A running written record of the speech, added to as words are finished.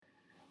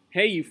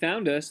Hey, you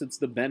found us. It's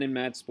the Ben and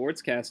Matt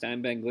Sportscast.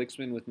 I'm Ben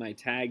Glicksman with my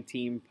tag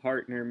team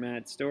partner,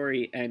 Matt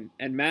Story. And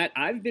Matt,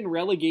 I've been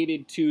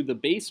relegated to the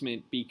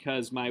basement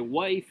because my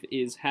wife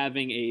is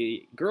having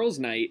a girls'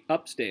 night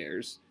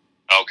upstairs.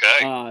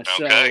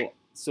 Okay.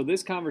 So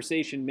this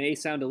conversation may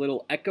sound a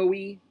little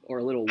echoey or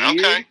a little weird.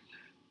 Okay.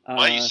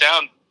 Well, you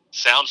sound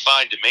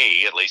fine to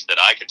me, at least that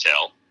I could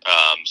tell.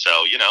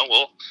 So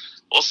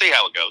we'll see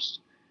how it goes.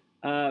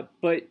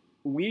 But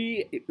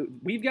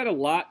we've got a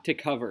lot to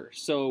cover.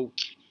 So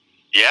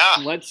yeah,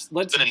 let's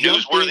it's been a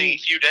newsworthy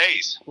few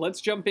days. Let's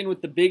jump in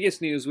with the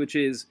biggest news, which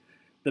is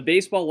the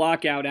baseball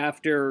lockout.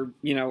 After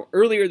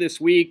earlier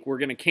this week, we're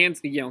going to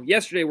cancel.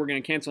 Yesterday we're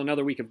going to cancel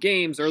another week of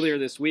games. Earlier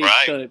this week,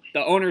 right.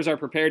 the owners are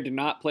prepared to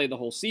not play the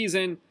whole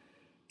season.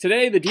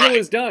 Today, the deal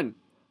is done.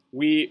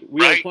 We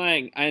right. are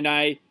playing, and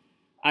I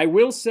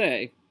will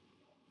say,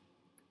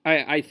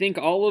 I think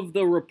all of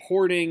the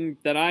reporting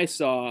that I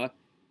saw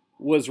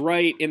was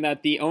right in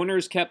that the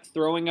owners kept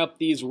throwing up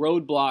these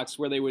roadblocks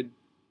where they would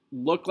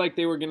look like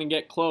they were going to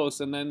get close,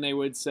 and then they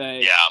would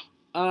say,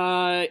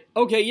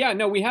 okay, yeah,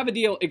 no, we have a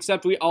deal,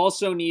 except we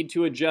also need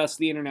to adjust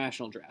the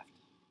international draft.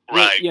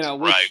 Right,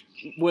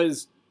 which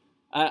was,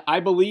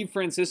 I believe,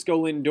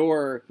 Francisco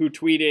Lindor, who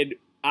tweeted,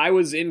 I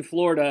was in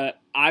Florida,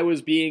 I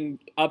was being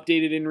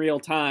updated in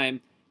real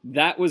time.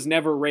 That was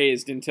never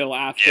raised until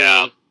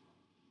after,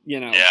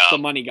 the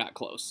money got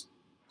close.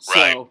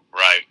 Right.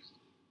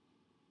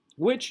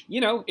 Which,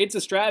 it's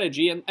a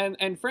strategy,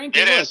 and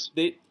frankly,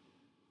 look,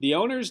 the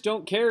owners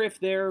don't care if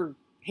they're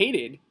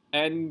hated,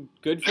 and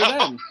good for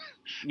them.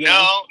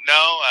 No.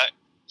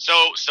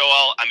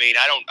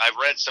 I've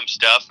read some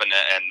stuff, and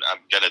I'm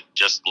gonna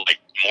just like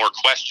more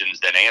questions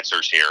than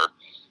answers here.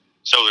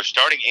 So they're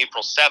starting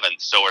April 7th.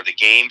 So are the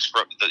games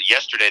from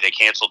yesterday? They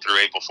canceled through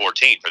April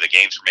 14th. Are the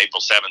games from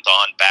April 7th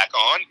back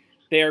on?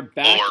 They're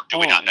back. Or do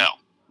we not know?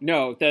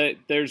 No,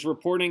 there's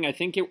reporting.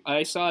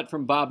 I saw it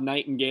from Bob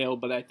Nightingale,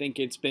 but I think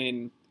it's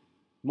been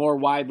more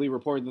widely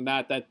reported than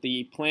that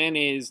the plan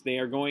is they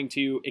are going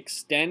to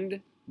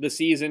extend the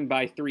season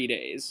by 3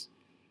 days.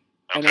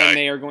 Okay. And then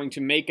they are going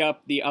to make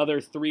up the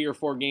other 3 or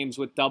 4 games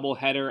with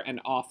doubleheader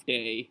and off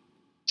day.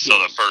 So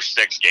the first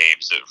 6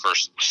 games, the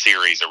first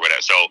series or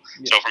whatever. So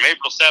from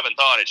April 7th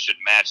on, it should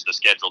match the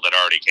schedule that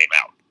already came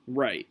out.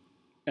 Right.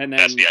 And then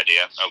that's the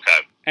idea.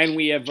 Okay. And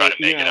we have try to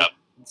make it up.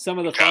 Some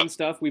of the fun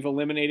stuff. We've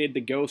eliminated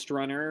the Ghost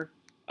Runner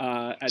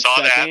at saw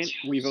second.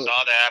 Saw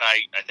that.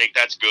 I think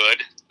that's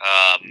good.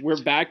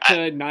 We're back to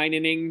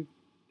 9-inning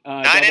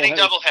 9-inning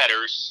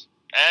doubleheaders.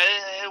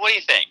 What do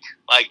you think?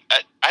 Like,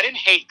 I didn't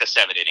hate the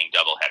 7-inning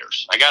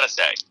doubleheaders. I gotta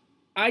say,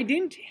 I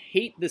didn't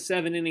hate the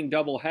 7-inning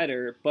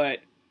doubleheader, but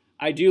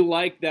I do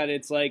like that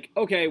it's like,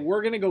 okay,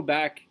 we're gonna go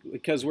back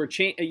because we're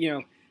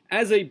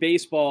as a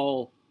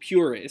baseball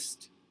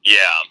purist.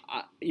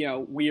 Yeah.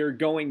 We are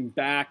going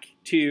back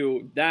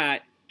to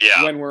that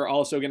when we're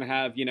also going to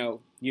have,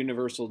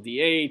 universal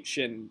DH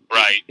and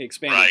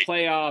expanded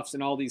playoffs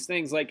and all these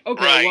things. Like,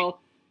 okay,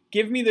 well,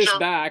 give me this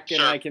back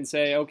and I can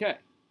say, okay.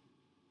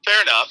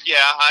 Fair enough.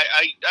 Yeah.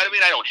 I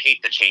don't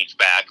hate the change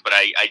back, but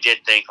I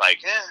did think like,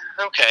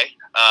 okay.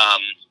 I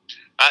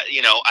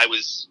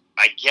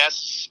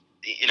guess,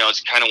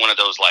 it's kind of one of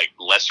those like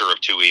lesser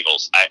of two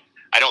evils.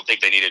 I don't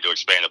think they needed to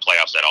expand the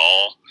playoffs at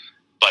all.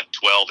 But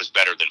 12 is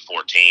better than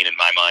 14 in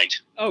my mind.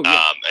 Oh,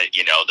 yeah.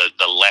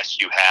 The less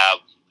you have,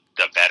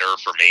 the better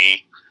for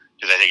me,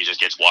 because I think it just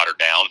gets watered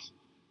down.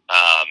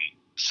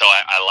 So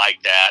I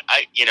like that.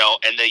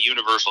 And the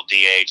universal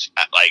DH,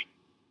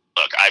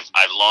 look,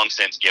 I've long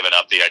since given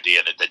up the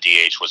idea that the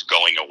DH was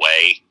going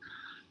away.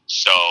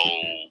 So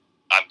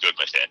I'm good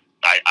with it.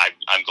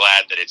 I'm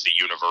glad that it's a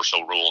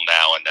universal rule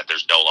now and that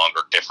there's no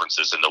longer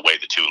differences in the way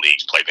the two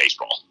leagues play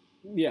baseball.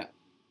 Yeah.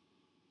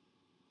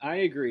 I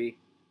agree.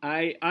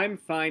 I'm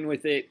fine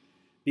with it.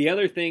 The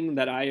other thing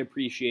that I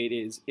appreciate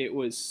is it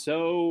was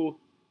so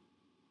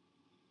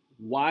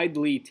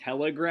widely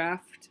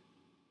telegraphed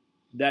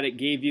that it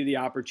gave you the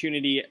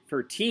opportunity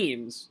for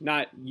teams,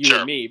 not you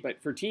and me,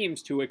 but for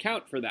teams to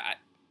account for that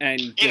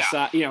and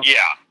decide,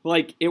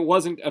 like it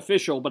wasn't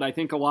official, but I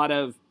think a lot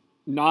of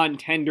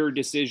non-tender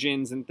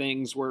decisions and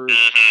things were,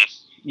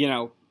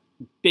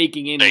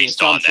 baking in the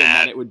assumption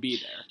that it would be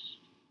there.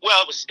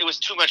 Well, it was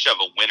too much of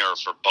a winner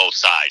for both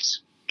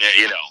sides.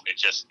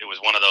 It was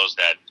one of those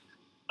that,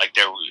 like,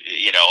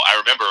 I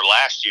remember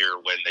last year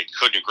when they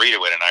couldn't agree to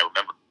it, and I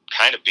remember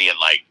kind of being,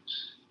 like,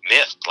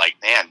 miffed, like,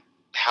 man,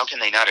 how can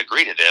they not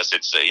agree to this?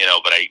 It's,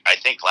 but I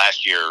think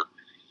last year,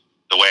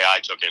 the way I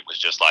took it was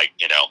just like,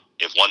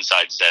 if one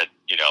side said,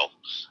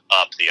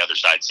 up, the other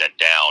side said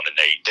down, and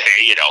they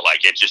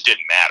like, it just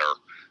didn't matter.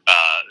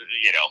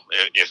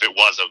 If it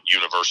was a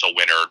universal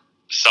winner,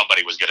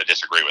 somebody was going to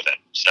disagree with it.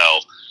 So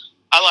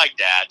I like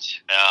that.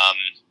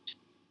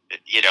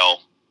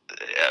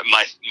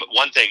 My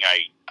one thing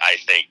I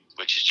think,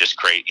 which is just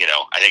crazy,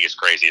 I think it's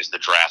crazy, is the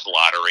draft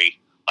lottery.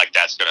 Like,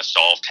 that's going to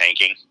solve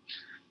tanking.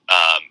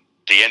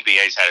 The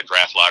NBA's had a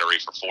draft lottery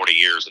for 40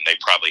 years, and they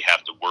probably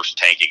have the worst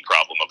tanking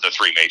problem of the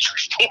 3 major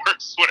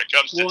sports when it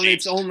comes to teams. Well,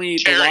 it's only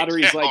the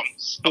lottery's like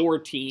 4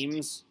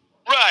 teams.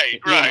 Right.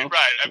 You know?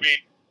 I mean,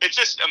 it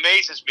just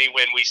amazes me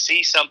when we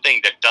see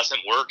something that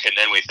doesn't work, and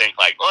then we think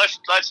like, well,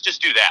 let's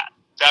just do that.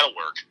 That'll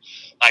work.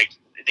 Like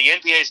the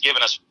NBA has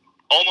given us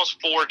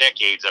almost 4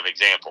 decades of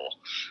example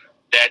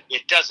that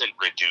it doesn't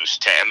reduce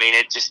to. I mean,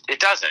 it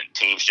doesn't.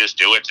 Teams just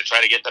do it to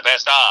try to get the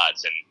best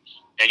odds,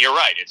 and you're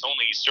right. It's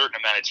only a certain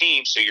amount of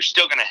teams, so you're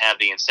still going to have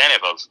the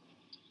incentive of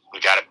we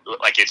got to,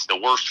 like, it's the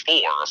worst 4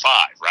 or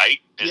 5, right?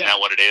 Isn't that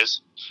what it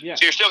is? Yeah.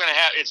 So you're still going to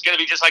have. It's going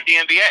to be just like the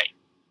NBA,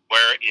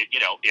 where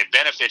it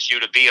benefits you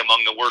to be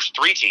among the worst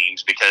 3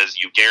 teams because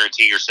you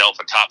guarantee yourself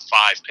a top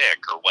 5 pick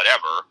or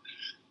whatever.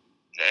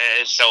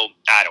 So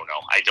I don't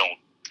know. I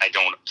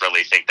don't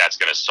really think that's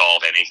going to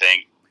solve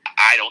anything.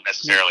 I don't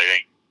necessarily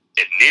think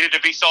it needed to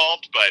be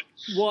solved, but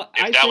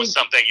if that was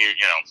something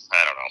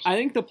I don't know. I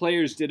think the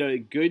players did a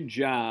good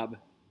job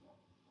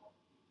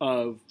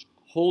of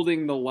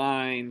holding the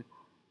line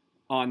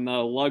on the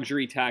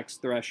luxury tax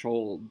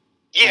threshold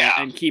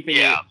and keeping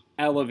it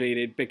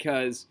elevated,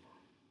 because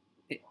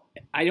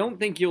I don't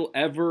think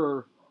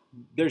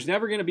there's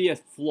never going to be a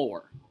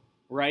floor,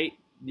 right?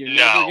 You're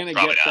never going to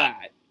get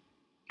that.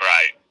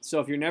 Right. So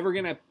if you're never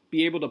going to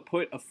be able to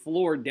put a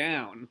floor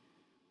down,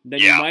 then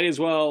you might as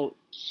well,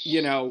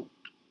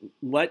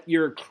 let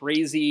your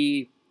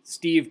crazy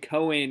Steve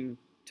Cohen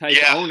type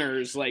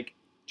owners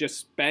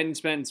just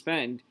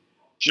spend.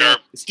 Sure.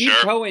 Steve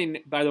Cohen,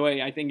 by the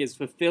way, I think is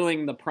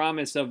fulfilling the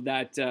promise of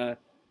that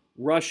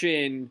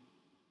Russian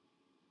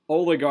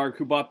oligarch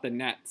who bought the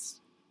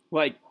Nets.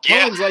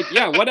 Cohen's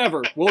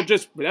whatever.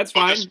 That's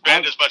fine. Just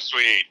spend as much as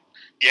we need.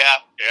 Yeah,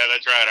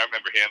 that's right. I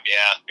remember him.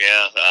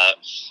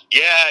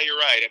 You're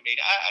right. I mean,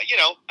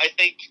 I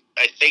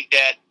think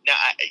that,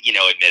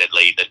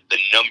 admittedly, the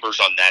numbers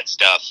on that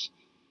stuff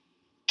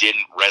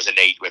didn't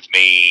resonate with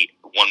me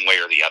one way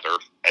or the other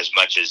as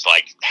much as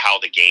how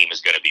the game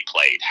is going to be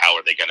played. How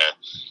are they going to,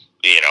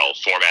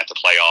 format the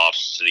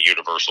playoffs, the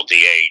universal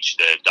DH,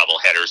 the double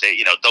headers?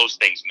 Those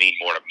things mean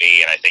more to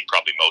me, and I think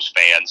probably most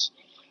fans,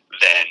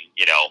 than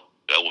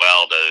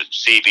the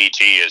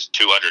CBT is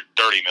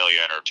 230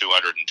 million or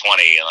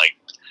 220, and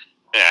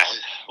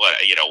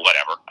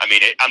whatever. I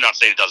mean, I'm not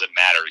saying it doesn't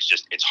matter. It's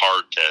just it's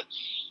hard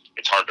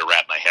to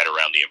wrap my head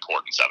around the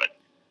importance of it.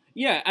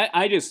 Yeah,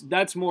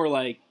 that's more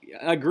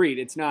agreed.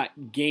 It's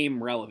not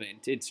game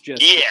relevant. It's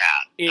just it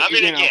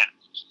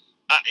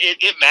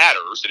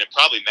matters, and it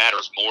probably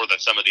matters more than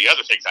some of the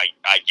other things.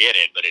 I get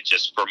it, but it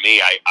just, for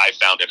me, I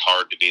found it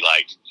hard to be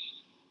like,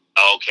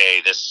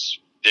 okay, this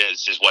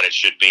is what it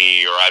should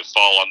be, or I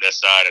fall on this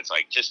side. It's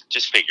like,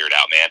 just figure it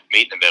out, man.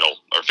 Meet in the middle,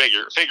 or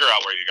figure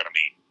out where you're going to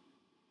meet.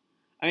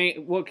 I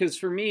mean, well, because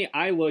for me,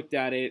 I looked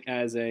at it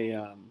as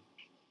a,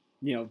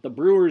 the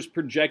Brewers'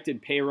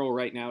 projected payroll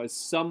right now is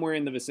somewhere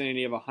in the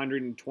vicinity of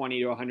 120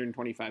 to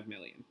 125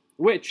 million,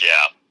 which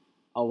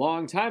a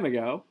long time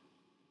ago,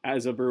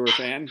 as a Brewer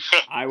fan,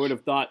 I would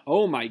have thought,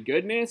 oh my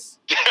goodness,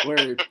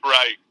 where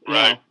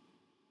right.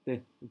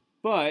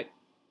 But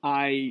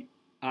I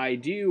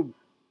do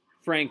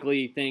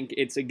frankly think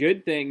it's a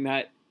good thing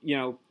that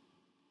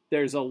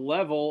there's a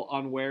level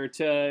on where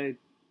to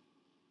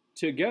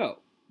go.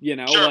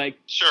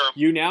 Sure.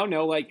 You now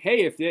know,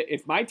 hey,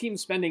 if my team's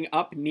spending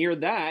up near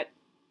that,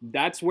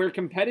 that's where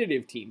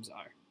competitive teams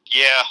are.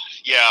 Yeah,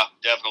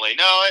 definitely.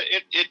 No,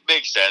 it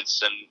makes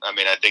sense, and I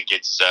mean, I think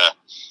it's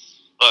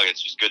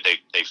it's just good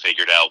they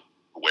figured out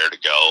where to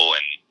go,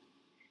 and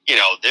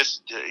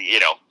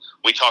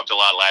we talked a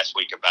lot last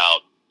week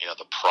about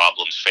the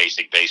problems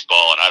facing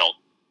baseball, and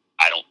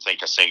I don't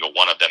think a single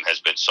one of them has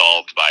been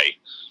solved by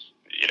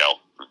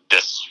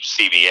this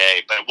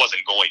CBA, but it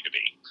wasn't going to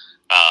be.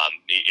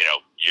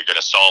 You're going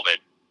to solve it,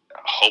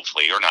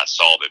 hopefully, or not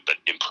solve it, but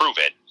improve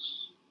it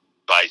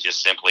by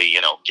just simply,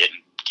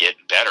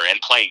 getting better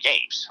and playing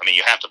games. I mean,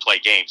 you have to play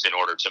games in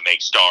order to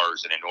make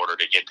stars and in order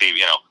to get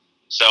people,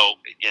 So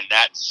in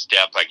that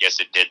step, I guess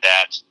it did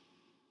that.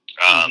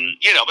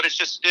 But it's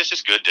just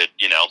good to,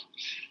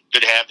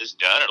 good to have this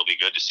done. It'll be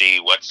good to see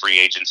what free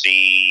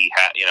agency,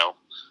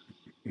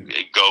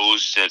 it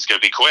goes, and it's going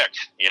to be quick.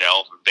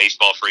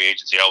 Baseball free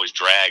agency always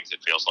drags,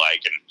 it feels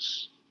like, and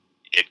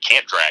it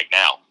can't drag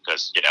now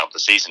because, the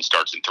season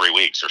starts in 3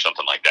 weeks or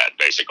something like that,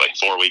 basically.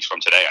 4 weeks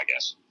from today, I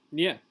guess.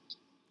 Yeah.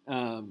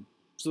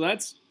 So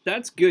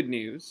that's good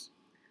news.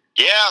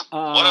 Yeah.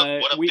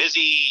 What a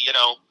busy,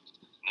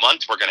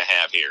 month we're going to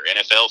have here.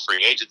 NFL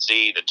free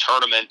agency, the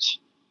tournament,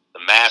 the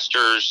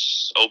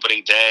Masters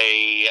opening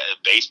day,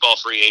 baseball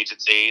free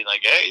agency.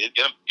 Hey, it's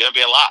going to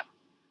be a lot.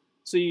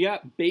 So you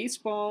got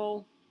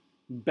baseball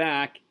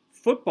back,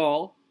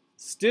 football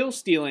still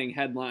stealing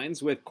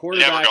headlines with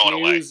quarterback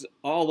news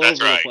all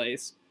over the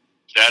place.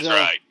 That's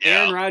right. Yeah.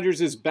 Aaron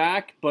Rodgers is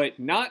back, but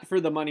not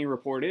for the money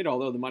reported,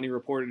 although the money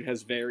reported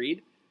has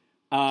varied.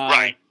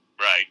 Right.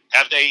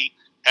 Have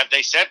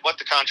they said what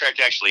the contract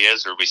actually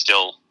is, or are we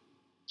still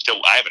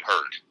I haven't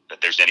heard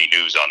that there's any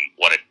news on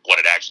what it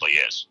actually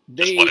is.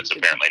 Just what it's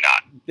apparently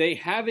not. They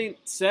haven't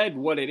said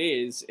what it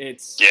is.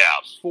 It's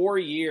 4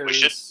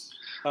 years.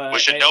 We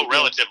should know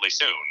relatively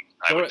soon,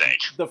 I would think.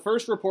 The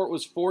first report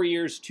was 4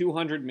 years,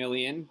 $200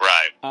 million.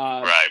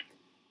 Right.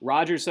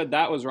 Rodgers said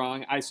that was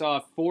wrong. I saw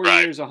 4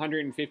 Right. years,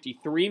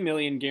 $153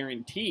 million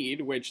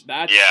guaranteed, which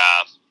that's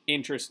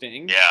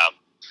interesting. Yeah.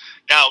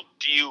 Now,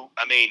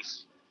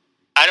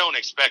 I don't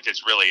expect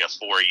it's really a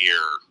 4-year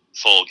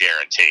full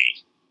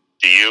guarantee.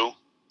 Do you?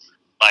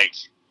 Like,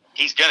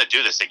 he's going to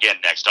do this again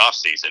next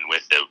offseason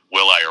with the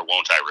will I or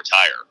won't I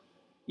retire.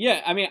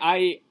 Yeah, I mean,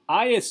 I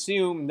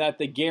assume that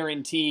the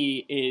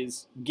guarantee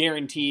is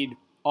guaranteed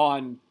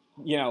on,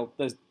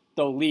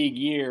 the league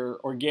year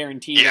or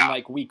guaranteed in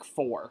like week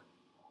 4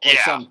 or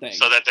something.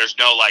 So that there's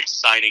no like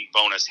signing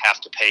bonus have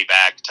to pay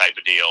back type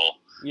of deal.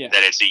 Yeah.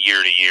 That it's a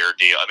year-to-year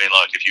deal. I mean,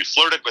 look, if you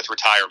flirted with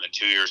retirement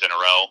 2 years in a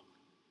row,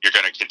 you're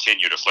going to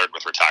continue to flirt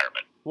with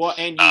retirement. Well,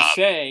 and you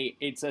say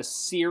it's a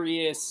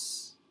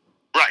serious...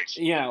 Right.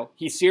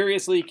 He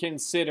seriously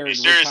considered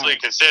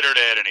considered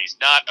it, and he's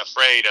not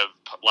afraid of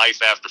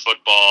life after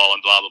football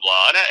and blah, blah,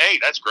 blah. And, hey,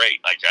 that's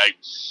great. Like,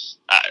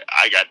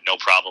 I got no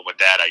problem with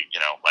that. I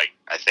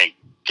think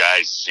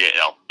guys,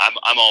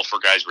 I'm all for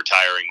guys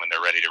retiring when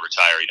they're ready to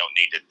retire. You don't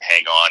need to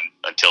hang on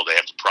until they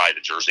have to pry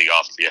the jersey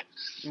off of you.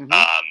 Mm-hmm.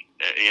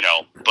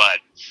 But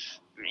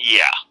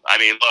yeah, I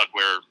mean, look,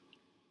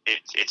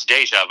 it's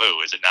deja vu,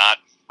 is it not?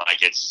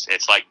 Like it's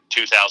like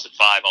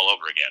 2005 all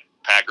over again.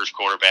 Packers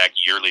quarterback,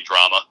 yearly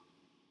drama.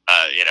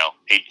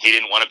 He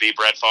didn't want to be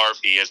Brett Favre.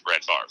 He is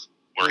Brett Favre.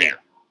 We're here.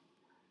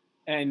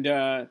 And,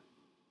 and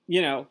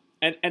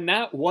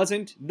that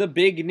wasn't the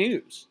big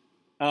news.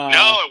 No,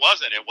 it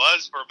wasn't. It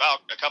was for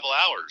about a couple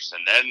hours,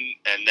 and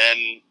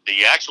then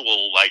the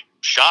actual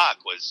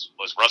shock was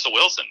Russell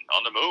Wilson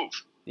on the move.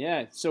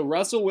 Yeah, so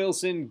Russell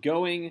Wilson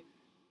going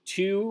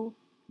to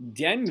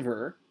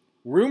Denver,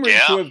 rumored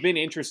to have been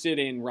interested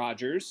in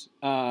Rodgers.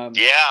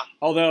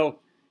 Although,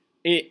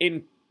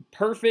 in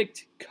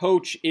perfect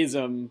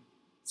coach-ism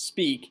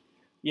speak,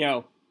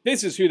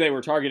 this is who they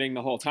were targeting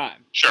the whole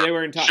time. Sure, they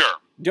were in time. Sure.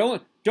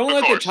 Don't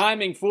let the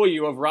timing fool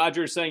you of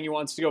Rodgers saying he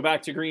wants to go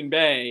back to Green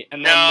Bay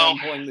and then them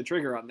pulling the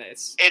trigger on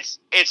this. It's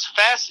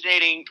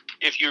fascinating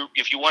if you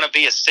want to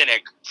be a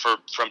cynic from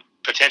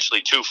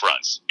potentially two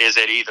fronts. Is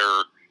it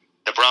either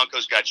the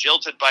Broncos got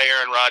jilted by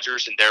Aaron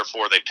Rodgers and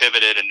therefore they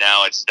pivoted and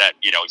now it's that,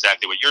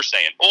 exactly what you're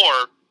saying,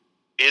 or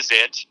is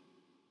it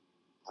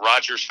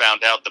Rodgers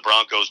found out the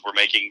Broncos were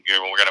making, we're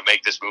going to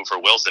make this move for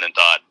Wilson and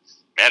thought,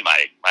 man,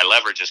 my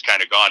leverage is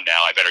kind of gone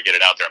now. I better get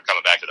it out there. I'm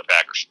coming back to the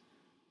Packers.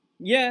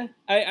 Yeah,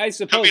 I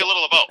suppose. Could be a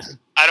little of both.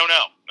 I don't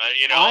know.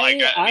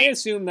 I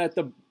assume that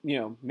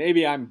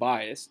maybe I'm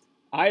biased.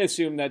 I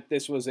assume that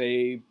this was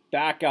a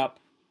backup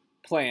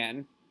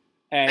plan.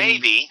 And,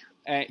 maybe.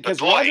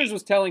 Because Rodgers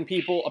was telling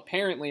people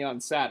apparently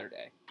on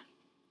Saturday.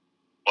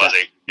 Was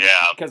he? Yeah.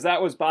 Because that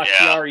was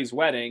Bakhtiari's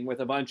wedding with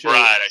a bunch of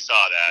I saw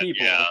that.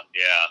 people. Yeah.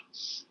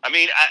 I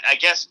mean, I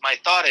guess my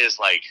thought is,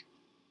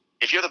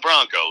 if you're the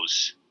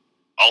Broncos,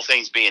 all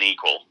things being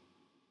equal,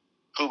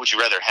 who would you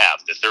rather have,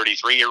 the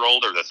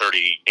 33-year-old or the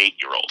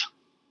 38-year-old?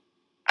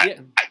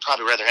 I'd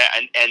probably rather have,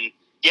 and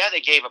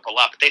they gave up a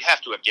lot, but they'd have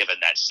to have given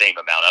that same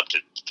amount up to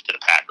the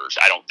Packers.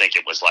 I don't think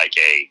it was like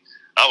you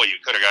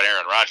could have got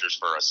Aaron Rodgers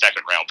for a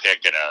second-round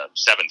pick and a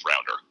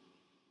seventh-rounder.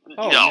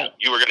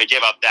 You were going to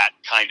give up that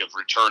kind of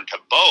return to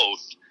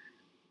both.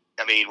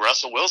 I mean,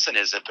 Russell Wilson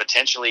is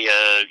potentially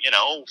a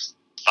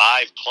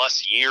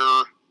 5+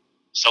 year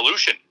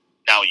solution.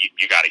 Now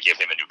you got to give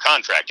him a new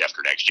contract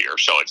after next year,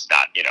 so it's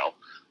not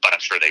but I'm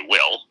sure they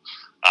will.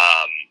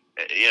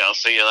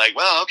 So you're like,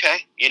 well,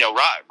 okay.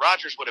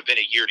 Rodgers would have been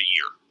a year to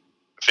year,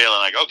 feeling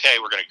like, okay,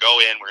 we're going to go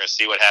in, we're going to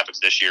see what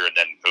happens this year, and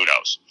then who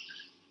knows.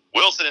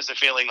 Wilson is a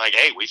feeling like,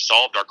 hey, we've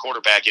solved our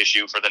quarterback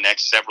issue for the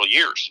next several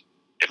years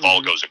if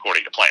all goes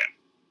according to plan.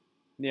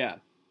 Yeah.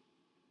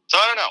 So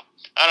I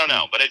don't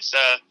know, but it's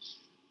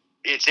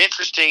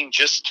interesting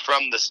just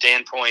from the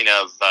standpoint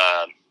of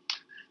I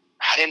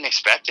didn't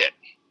expect it.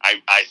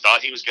 I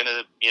thought he was going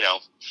to,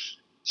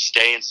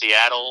 stay in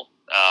Seattle.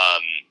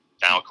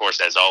 Now, of course,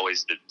 as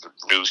always, the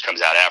news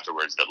comes out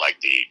afterwards that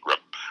the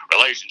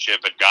relationship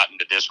had gotten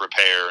to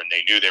disrepair and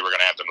they knew they were going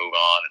to have to move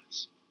on.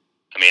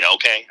 I mean,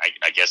 okay,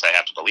 I guess I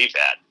have to believe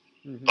that.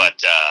 Mm-hmm.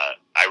 But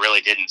I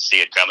really didn't see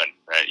it coming.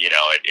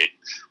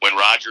 When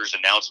Rodgers'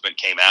 announcement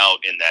came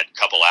out in that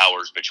couple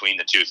hours between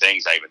the two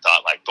things, I even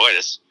thought, boy,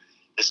 this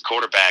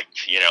quarterback,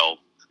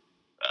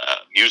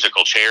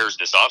 musical chairs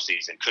this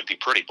offseason could be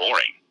pretty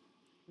boring.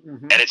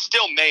 Mm-hmm. And it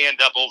still may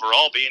end up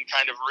overall being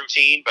kind of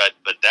routine, but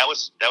that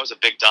was a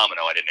big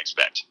domino I didn't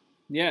expect.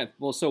 Yeah,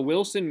 well, so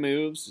Wilson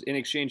moves in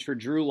exchange for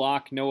Drew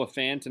Lock, Noah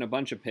Fant, and a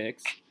bunch of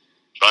picks.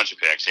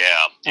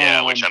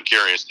 Which I'm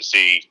curious to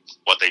see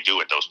what they do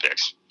with those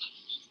picks.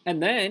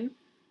 And then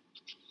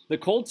the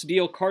Colts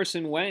deal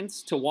Carson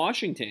Wentz to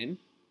Washington.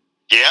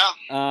 Yeah.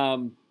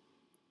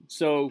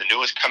 So the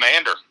newest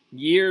commander.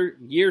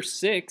 Year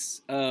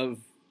 6 of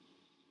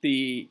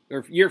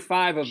year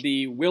 5 of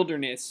the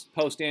wilderness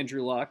post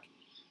Andrew Luck.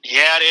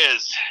 Yeah, it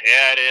is.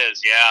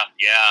 Yeah.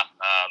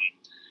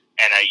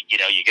 And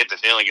you get the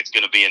feeling it's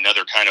going to be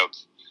another kind of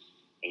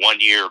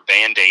 1-year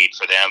Band-Aid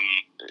for them,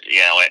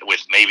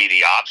 with maybe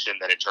the option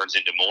that it turns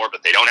into more,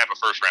 but they don't have a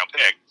first-round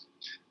pick.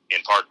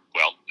 in part,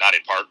 well, not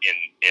in part,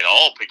 in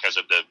all because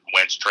of the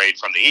Wentz trade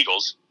from the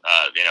Eagles.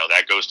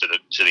 That goes to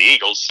the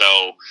Eagles.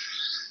 So,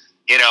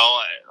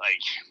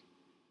 like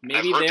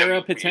maybe they're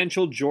a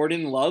potential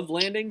Jordan Love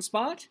landing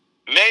spot.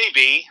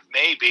 Maybe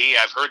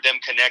I've heard them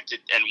connected.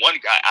 And one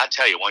guy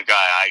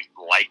I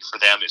like for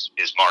them is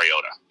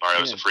Mariota.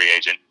 Mariota's a free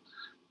agent.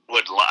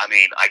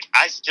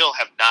 I still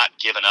have not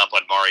given up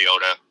on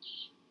Mariota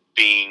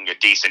being a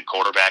decent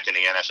quarterback in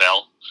the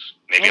NFL.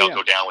 Maybe I'll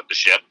go down with the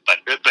ship, but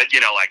like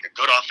a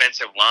good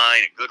offensive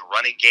line, a good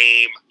running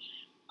game.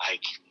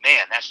 Like,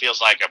 man, that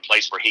feels like a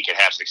place where he could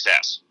have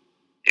success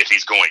if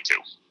he's going to.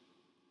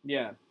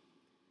 Yeah.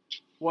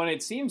 Well,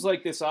 it seems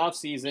like this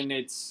offseason,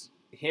 it's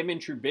him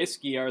and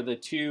Trubisky are the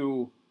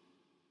two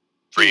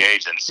free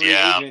agents.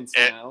 Now.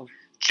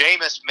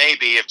 Jameis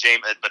maybe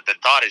but the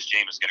thought is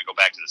Jameis is going to go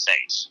back to the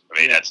Saints. I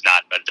mean, that's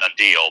not a done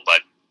deal,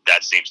 but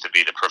that seems to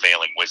be the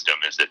prevailing wisdom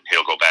is that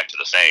he'll go back to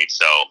the Saints.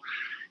 So,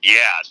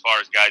 as far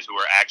as guys who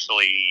are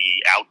actually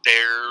out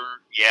there,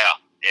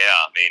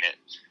 I mean,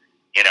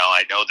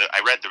 I know that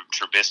I read the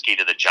Trubisky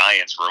to the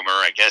Giants rumor.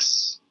 I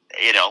guess,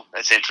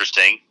 that's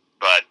interesting,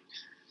 but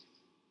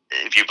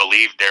if you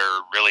believe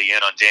they're really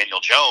in on Daniel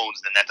Jones,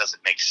 then that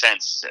doesn't make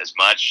sense as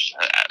much.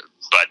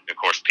 But, of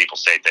course, people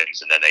say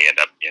things, and then they end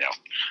up,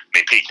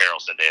 Pete Carroll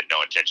said they had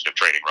no intention of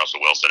trading Russell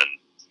Wilson, and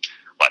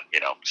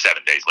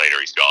 7 days later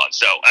he's gone.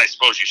 So I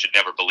suppose you should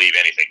never believe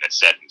anything that's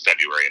said in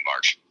February and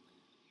March.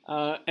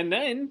 And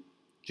then,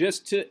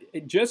 just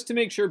to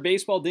make sure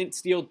baseball didn't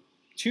steal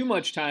too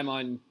much time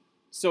on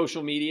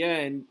social media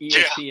and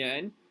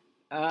ESPN,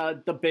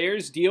 the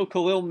Bears deal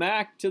Khalil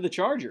Mack to the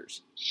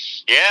Chargers.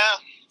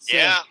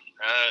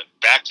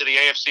 Back to the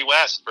AFC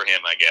West for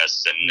him, I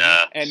guess,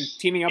 and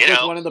teaming up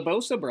with one of the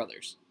Bosa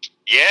brothers.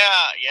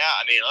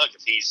 I mean, look,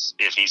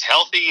 if he's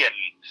healthy and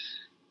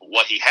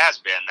what he has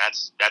been,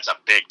 that's a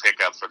big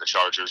pickup for the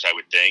Chargers, I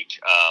would think.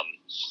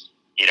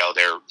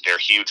 Their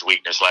huge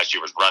weakness last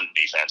year was run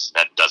defense.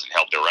 That doesn't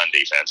help their run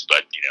defense,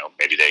 but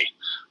maybe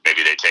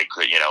they take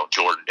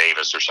Jordan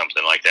Davis or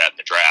something like that in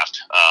the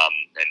draft,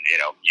 and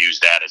use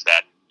that as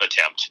that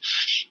attempt.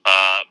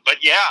 But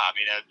I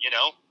mean,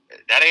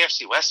 that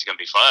AFC West is going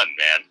to be fun,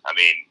 man. I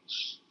mean,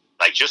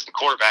 like just the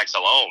quarterbacks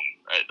alone,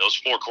 those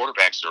four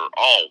quarterbacks are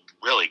all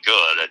really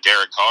good.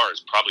 Derek Carr is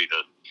probably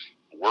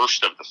the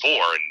worst of the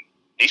four, and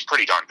he's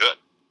pretty darn good.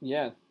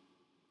 Yeah.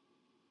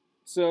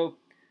 So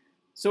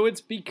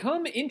it's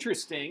become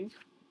interesting.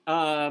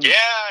 And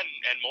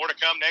more to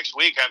come next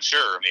week, I'm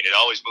sure. I mean, it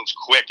always moves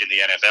quick in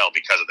the NFL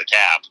because of the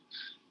cap.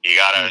 You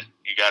gotta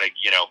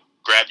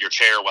grab your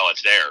chair while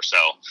it's there. So,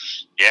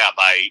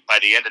 by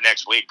the end of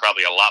next week,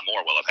 probably a lot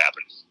more will have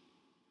happened.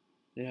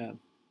 Yeah.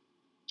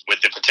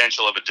 With the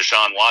potential of a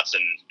Deshaun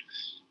Watson,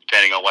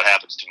 depending on what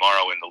happens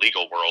tomorrow in the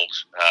legal world,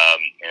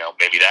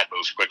 maybe that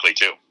moves quickly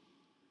too.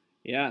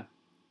 Yeah.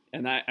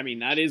 And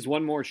that is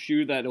one more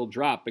shoe that'll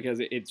drop because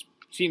it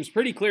seems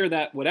pretty clear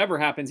that whatever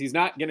happens, he's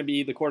not going to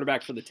be the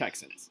quarterback for the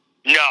Texans.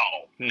 No,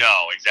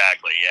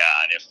 exactly.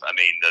 Yeah. And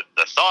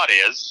the thought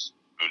is,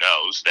 who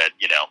knows, that,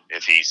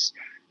 if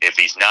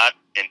he's not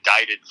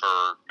indicted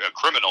for a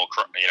criminal,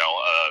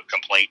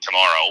 complaint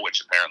tomorrow,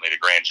 which apparently the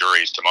grand jury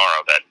is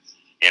tomorrow, that,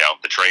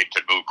 the trade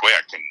could move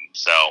quick. And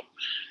so,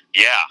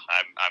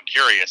 I'm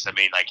curious. I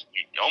mean, like,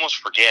 you almost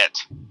forget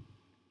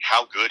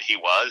how good he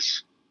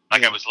was.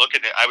 Like, I was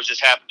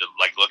just happened to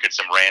look at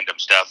some random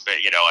stuff, and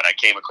I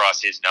came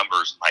across his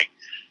numbers. Like,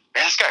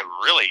 man, this guy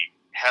really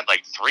had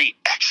 3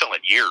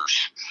 excellent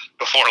years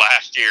before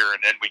last year,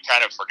 and then we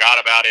kind of forgot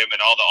about him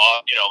and all the,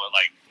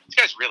 this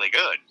guy's really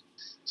good.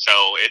 So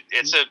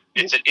it's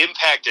an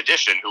impact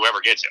addition, whoever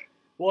gets him.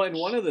 Well, and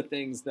one of the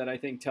things that I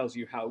think tells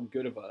you how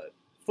good of a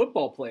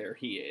football player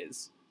he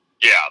is,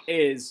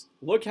 is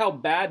look how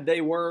bad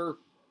they were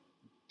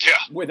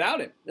without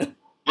him.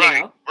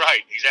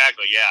 Right,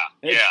 exactly, I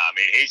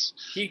mean,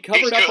 he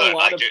covered up a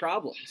lot of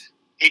problems.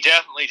 He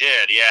definitely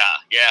did, and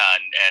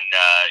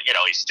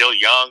he's still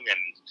young, and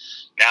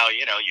now,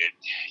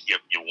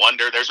 you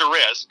wonder, there's a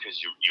risk,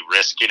 because you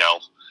risk,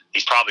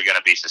 he's probably going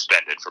to be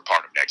suspended for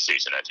part of next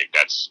season. I think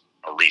that's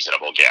a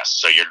reasonable guess.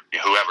 So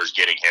whoever's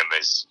getting him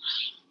is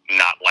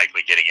not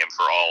likely getting him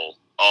for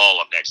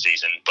all of next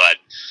season, but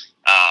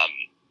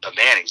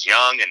man, he's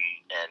young and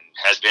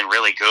has been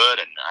really good,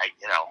 and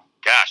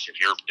gosh, if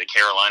you're the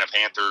Carolina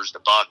Panthers, the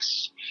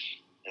Bucks,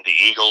 the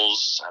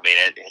Eagles, I mean,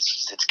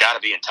 it's got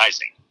to be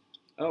enticing.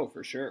 Oh,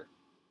 for sure.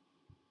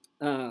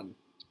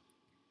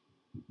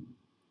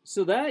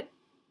 So that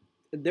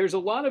there's a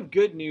lot of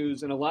good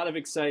news and a lot of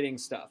exciting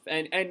stuff,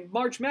 and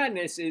March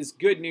Madness is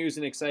good news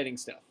and exciting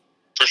stuff.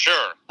 For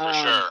sure.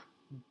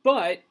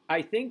 But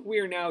I think we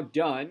are now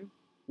done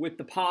with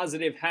the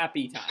positive,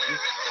 happy time.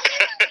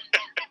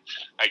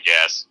 I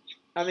guess.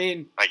 I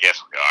mean, I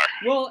guess we are.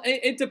 Well,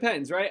 it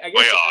depends, right? I guess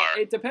we are.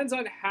 It depends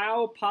on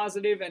how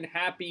positive and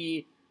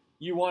happy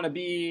you want to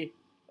be.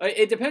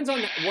 It depends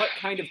on what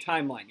kind of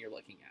timeline you're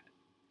looking at.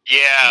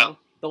 Yeah.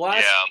 The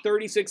last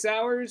 36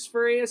 hours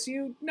for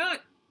ASU, not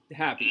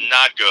happy.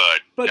 Not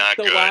good. But not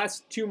the good.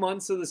 last 2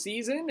 months of the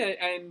season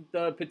and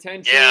the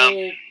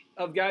potential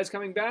of guys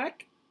coming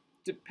back,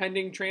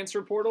 pending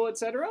transfer portal,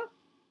 etc.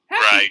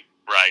 Right.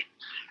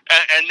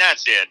 And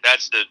that's it.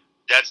 That's the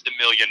 $1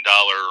 million,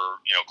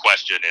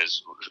 question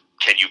is,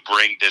 can you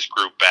bring this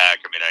group back?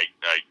 I mean, I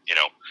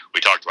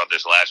we talked about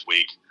this last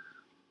week.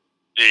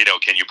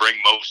 Can you bring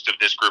most of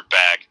this group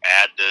back?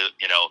 Add the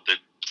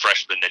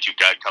freshmen that you've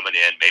got coming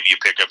in. Maybe you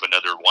pick up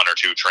another one or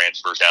two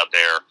transfers out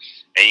there,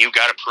 and you've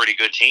got a pretty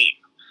good team.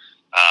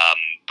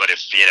 But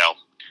if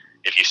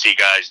you see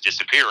guys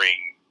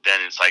disappearing,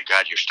 then it's like,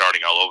 God, you're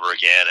starting all over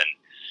again. And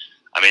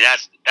I mean,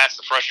 that's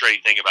the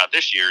frustrating thing about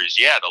this year is,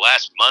 the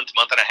last month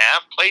and a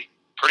half played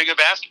pretty good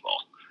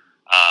basketball.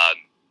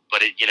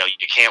 But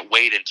you can't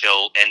wait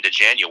until end of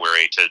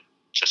January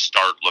to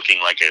start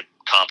looking like a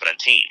competent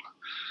team.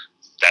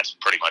 That's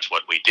pretty much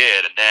what we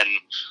did. And then,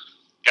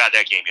 God,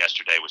 that game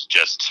yesterday was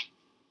just,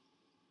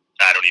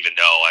 I don't even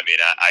know. I mean,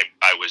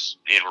 I was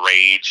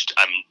enraged.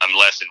 I'm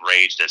less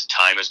enraged as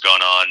time has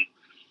gone on.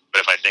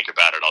 But if I think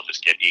about it, I'll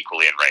just get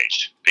equally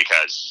enraged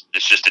because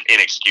it's just an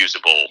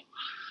inexcusable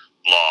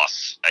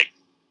loss. I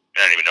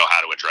don't even know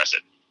how to address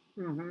it.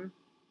 Mm-hmm.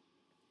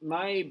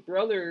 My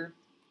brother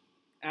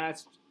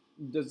asked,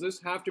 does this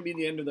have to be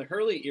the end of the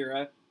Hurley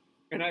era?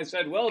 And I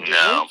said, well, just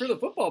wait for the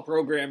football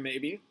program,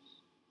 maybe.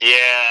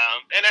 Yeah,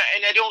 and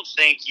I don't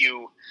think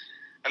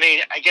I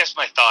mean, I guess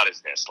my thought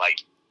is this,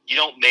 like, you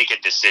don't make a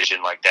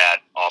decision like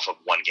that off of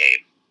one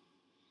game.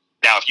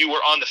 Now, if you were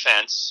on the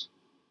fence,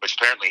 which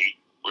apparently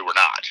we were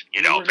not,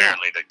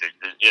 apparently,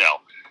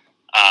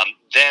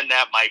 then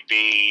that might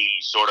be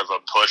sort of a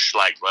push,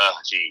 like, well,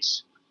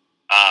 geez.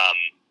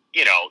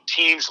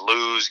 Teams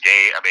lose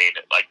game. I mean,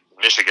 like,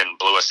 Michigan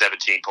blew a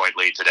 17-point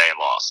lead today and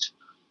lost.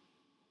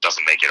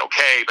 Doesn't make it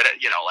okay, but,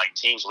 like,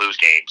 teams lose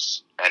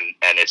games,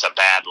 and it's a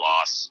bad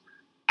loss.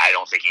 I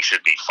don't think he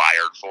should be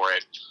fired for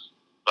it.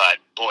 But,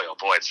 boy, oh,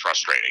 boy, it's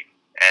frustrating.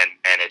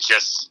 And it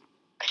just,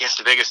 I guess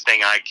the biggest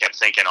thing I kept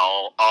thinking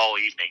all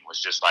evening was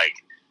just, like,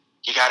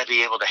 you got to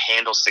be able to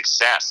handle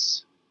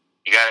success.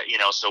 You got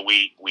to, so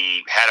we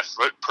had a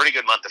pretty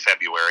good month of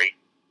February,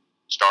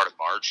 start of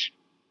March.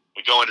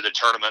 We go into the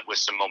tournament with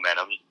some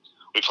momentum.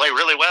 We play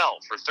really well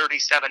for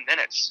 37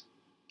 minutes.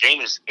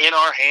 Game is in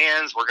our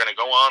hands. We're going to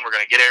go on. We're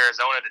going to get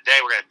Arizona today.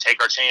 We're going to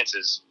take our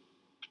chances.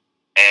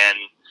 And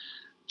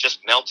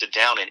just melted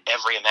down in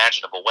every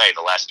imaginable way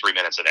the last 3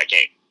 minutes of that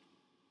game.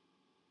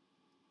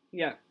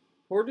 Yeah.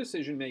 Poor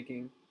decision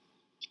making.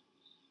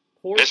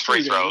 Missed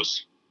free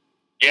throws.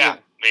 Yeah. I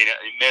mean,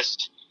 he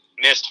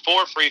missed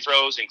 4 free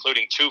throws,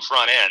 including 2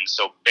 front ends.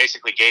 So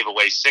basically gave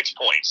away 6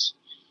 points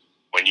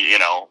when you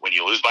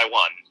lose by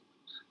 1.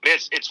 I mean,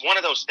 it's one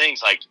of those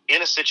things, like,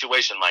 in a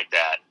situation like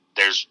that,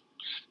 there's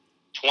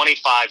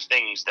 25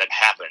 things that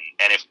happen,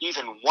 and if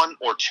even 1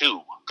 or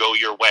 2 go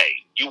your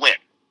way, you win.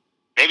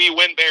 Maybe you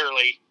win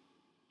barely,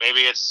 maybe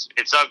it's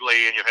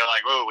ugly, and you feel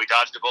like, oh, we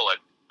dodged a bullet,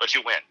 but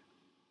you win.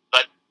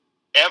 But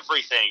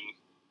everything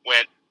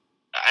went,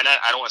 and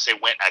I don't want to say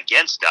went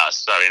against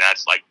us. I mean,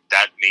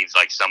 that means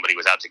like somebody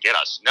was out to get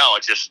us. No,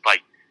 it's just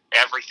like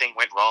everything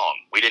went wrong.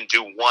 We didn't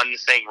do one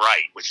thing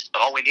right, which is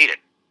all we needed.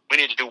 We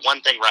needed to do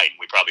one thing right, and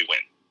we probably win.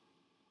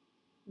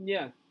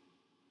 Yeah.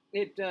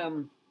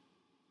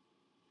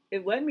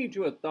 It led me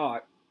to a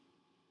thought.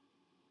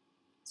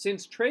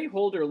 Since Trey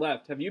Holder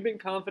left, have you been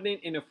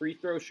confident in a free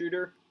throw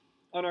shooter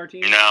on our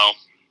team? No.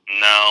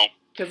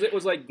 Because it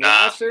was like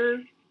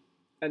Glasser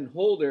and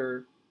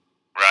Holder.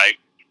 Right.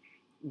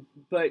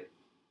 But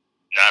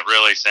not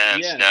really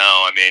since. Yeah. No,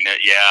 I mean, I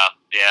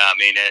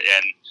mean,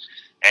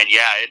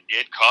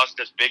 it cost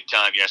us big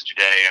time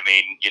yesterday. I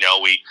mean,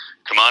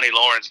 Kamani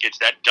Lawrence gets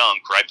that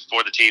dunk right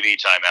before the TV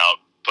timeout,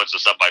 puts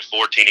us up by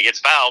 14. He gets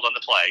fouled on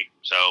the play,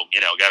 so,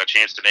 got a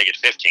chance to make it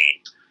 15.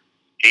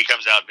 He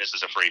comes out,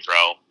 misses a free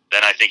throw.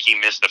 Then I think he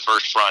missed the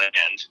first front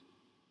end.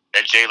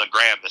 Then Jalen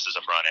Graham misses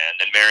a front end.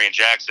 Then Marion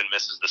Jackson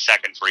misses the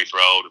second free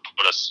throw to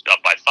put us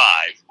up by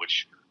 5,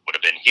 which would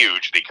have been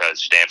huge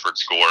because Stanford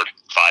scored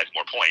 5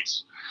 more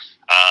points.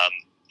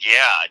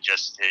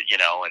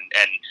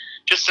 And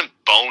just some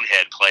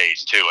bonehead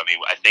plays, too. I mean,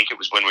 I think it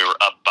was when we were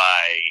up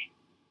by,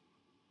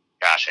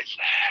 I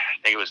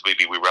think it was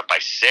maybe we were up by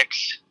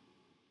 6.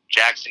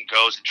 Jackson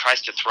goes and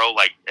tries to throw a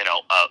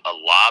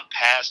lob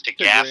pass to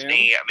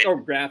Gaffney.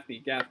 Graham?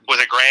 Gaffney.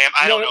 Was it Graham?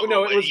 I don't know.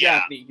 No, it was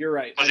Gaffney. You're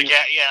right. Was it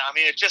Gaffney? Yeah. I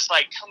mean, it's just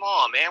like, come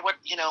on, man. What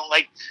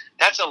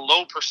that's a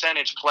low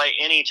percentage play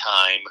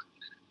anytime.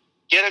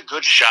 Get a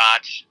good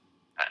shot,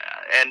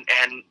 and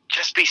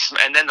just be.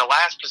 And then the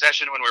last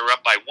possession when we were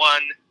up by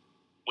 1,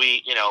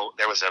 we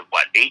there was a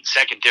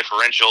 8-second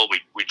differential.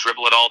 We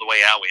dribble it all the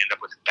way out. We end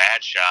up with a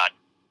bad shot.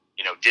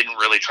 Didn't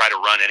really try to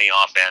run any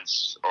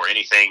offense or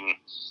anything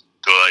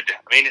good.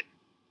 I mean,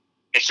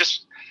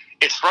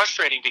 it's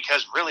frustrating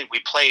because really we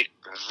played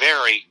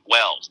very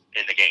well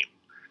in the game.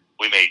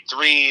 We made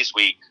threes.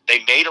 They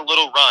made a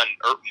little run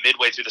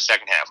midway through the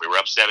second half. We were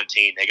up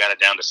 17. They got it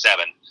down to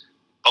 7.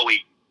 But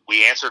we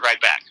answered right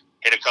back.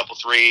 Hit a couple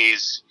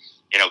threes,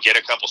 get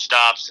a couple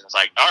stops. And it's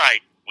like, all right,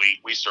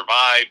 we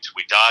survived.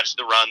 We dodged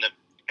the run that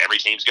every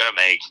team's going to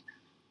make.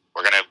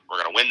 We're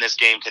gonna win this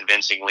game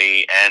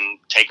convincingly and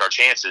take our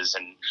chances.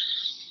 And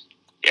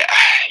Yeah,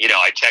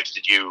 I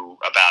texted you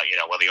about,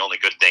 well, the only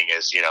good thing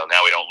is,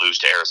 now we don't lose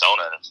to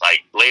Arizona. And it's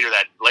like later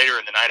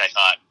in the night, I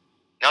thought,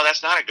 no,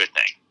 that's not a good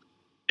thing,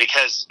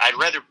 because I'd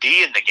rather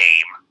be in the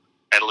game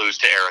and lose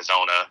to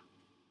Arizona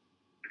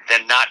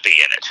than not be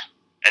in it.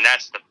 And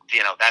that's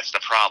the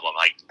problem.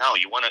 Like, no,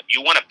 you want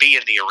to be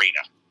in the arena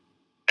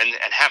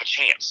and have a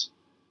chance.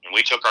 And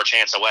we took our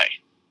chance away.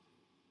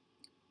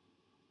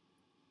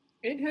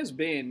 It has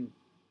been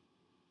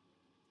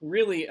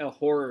really a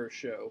horror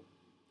show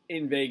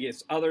in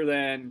Vegas, other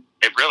than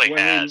it really when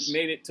has. we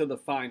made it to the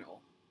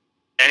final.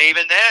 And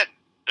even then,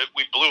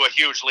 we blew a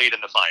huge lead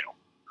in the final.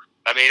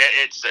 I mean,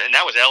 and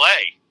that was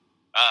LA.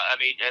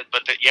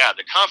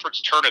 The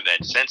conference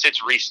tournament, since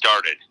it's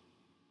restarted,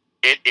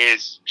 it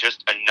is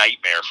just a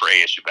nightmare for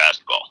ASU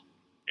basketball.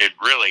 It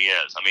really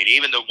is. I mean,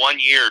 even the 1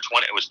 year,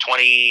 it was 09,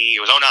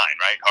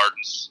 right?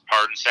 Harden's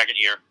second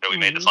year that we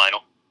made the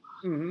final.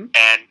 Mm-hmm.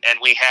 And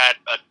we had,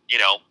 I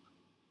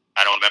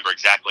don't remember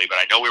exactly, but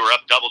I know we were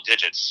up double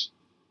digits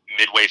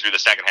midway through the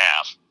second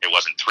half. It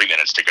wasn't 3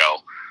 minutes to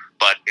go.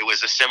 But it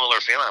was a similar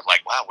feeling of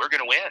like, wow, we're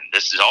going to win.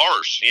 This is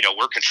ours.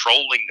 We're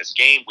controlling this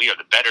game. We are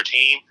the better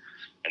team.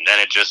 And then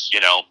it just,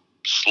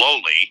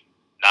 slowly,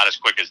 not as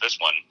quick as this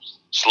one,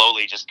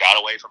 slowly just got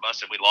away from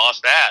us, and we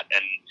lost that.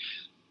 And,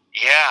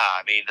 yeah,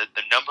 I mean,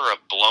 the number of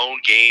blown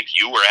games,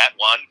 you were at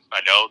one.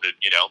 I know that,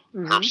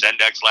 Herb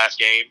Sendek's last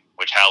game,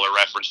 which Haller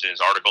referenced in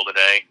his article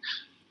today.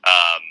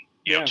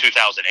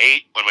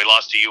 2008, when we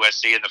lost to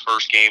USC in the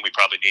first game, we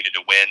probably needed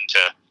to win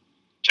to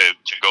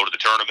go to the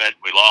tournament.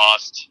 We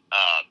lost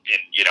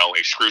in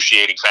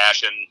excruciating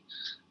fashion.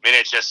 I mean,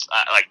 it's just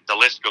like the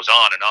list goes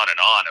on and on and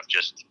on of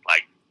just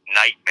like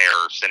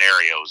nightmare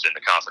scenarios in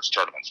the conference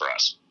tournament for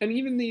us. And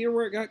even the year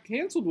where it got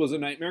canceled was a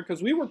nightmare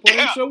because we were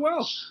playing so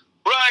well.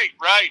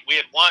 Right. We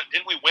had won.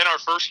 Didn't we win our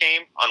first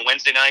game on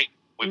Wednesday night?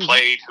 We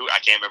played I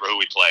can't remember who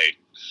we played.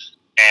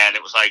 And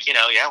it was like,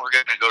 we're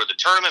going to go to the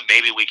tournament.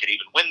 Maybe we could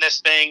even win this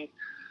thing.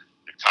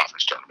 The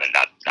conference tournament,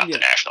 not the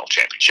national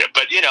championship.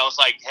 But, it's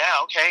like,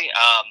 yeah, okay.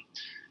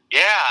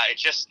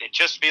 It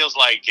just feels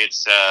like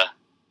it's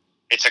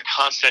a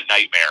constant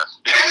nightmare.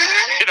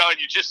 And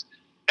you just,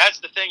 that's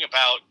the thing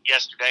about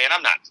yesterday. And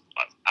I'm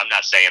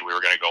not saying we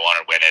were going to go on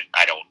and win it.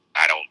 I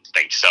don't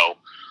think so.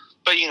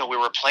 But, we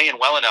were playing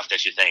well enough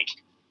that you think,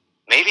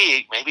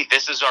 maybe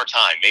this is our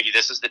time. Maybe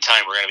this is the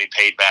time we're going to be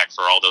paid back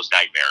for all those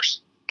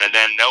nightmares. And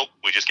then, nope,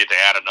 we just get to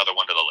add another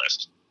one to the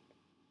list.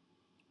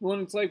 Well,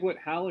 it's like what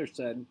Haller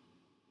said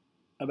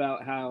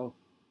about how,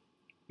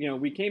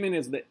 we came in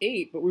as the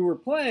 8, but we were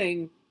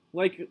playing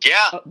like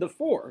the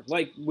 4.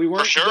 Like, we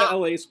weren't the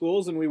LA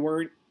schools and we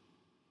weren't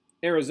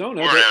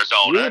Arizona. We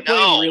were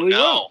playing really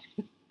well.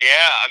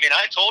 Yeah, I mean,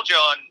 I told you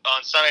on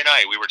Sunday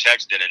night, we were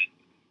texting, and,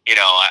 and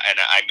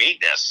I mean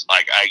this.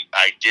 Like,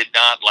 I did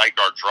not like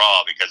our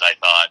draw because I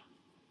thought,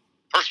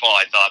 first of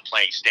all,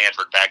 playing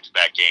Stanford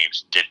back-to-back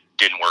games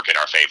didn't work in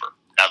our favor.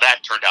 Now,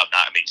 that turned out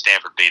not. I mean,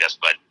 Stanford beat us,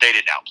 but they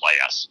didn't outplay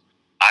us.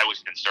 I was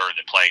concerned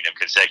that playing them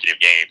consecutive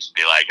games would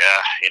be like,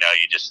 you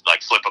just like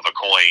flip of a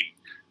coin,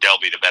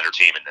 they'll be the better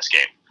team in this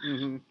game.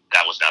 Mm-hmm.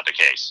 That was not the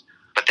case.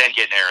 But then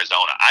getting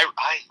Arizona, I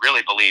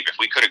really believe if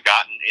we could have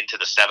gotten into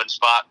the 7th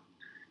spot,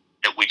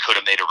 that we could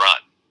have made a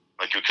run.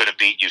 Like, we could have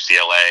beat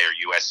UCLA or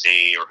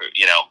USC, or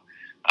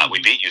we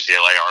beat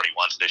UCLA already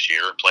once this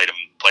year and played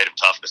them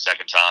tough the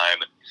second time.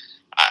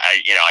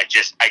 I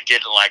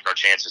didn't like our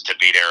chances to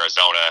beat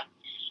Arizona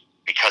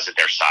because of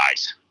their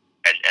size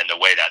and the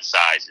way that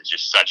size is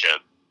just such a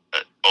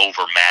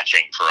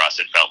overmatching for us.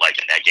 It felt like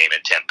in that game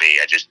in Tempe,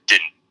 I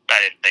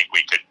didn't think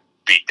we could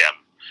beat them.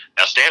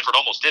 Now, Stanford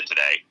almost did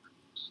today,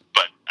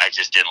 but I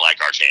just didn't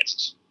like our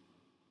chances.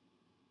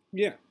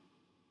 Yeah.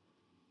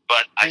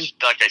 But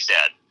like I said,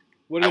 I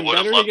would have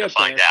loved to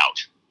find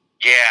out.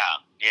 Yeah.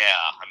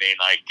 I mean,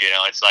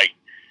 it's like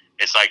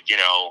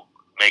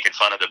making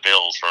fun of the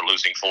Bills for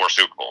losing 4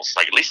 Super Bowls.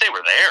 Like, at least they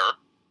were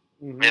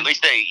there. Mm-hmm. At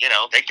least they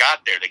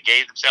got there. They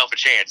gave themselves a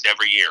chance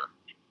every year.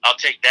 I'll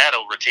take that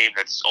over a team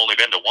that's only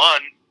been to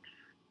 1.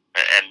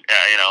 And,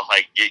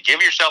 you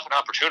give yourself an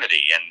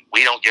opportunity, and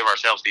we don't give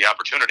ourselves the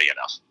opportunity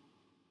enough.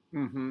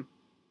 Mm-hmm.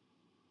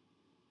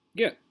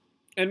 Yeah.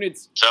 And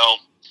it's... So...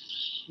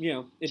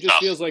 it just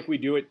feels like we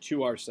do it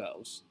to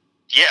ourselves.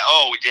 Yeah,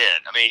 we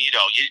did. I mean,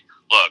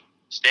 look,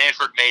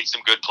 Stanford made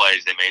some good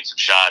plays. They made some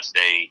shots.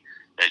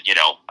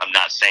 I'm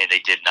not saying they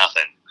did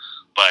nothing,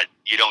 but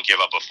you don't give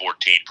up a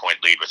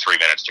 14-point lead with 3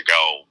 minutes to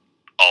go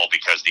all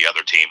because the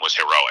other team was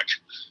heroic.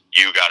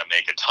 You got to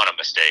make a ton of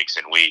mistakes,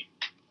 and we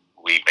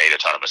made a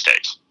ton of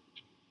mistakes.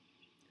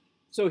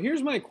 So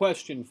here's my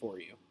question for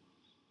you.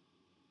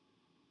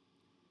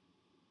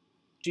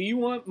 Do you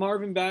want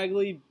Marvin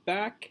Bagley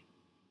back?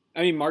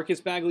 I mean, Marcus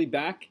Bagley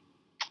back?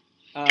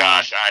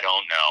 Gosh, I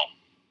don't know.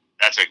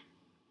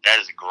 That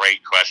is a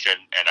great question,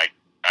 and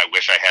I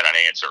wish I had an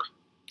answer.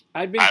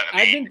 I've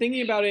been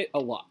thinking about it a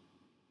lot.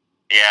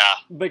 Yeah,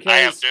 because I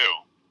have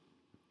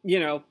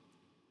too.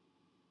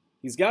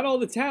 He's got all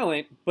the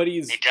talent, but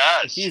he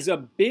does. He's a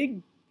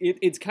big.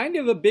 It's kind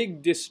of a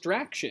big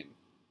distraction.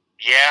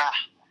 Yeah.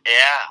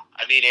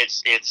 I mean,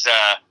 it's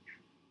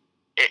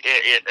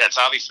That's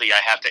obviously I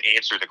have to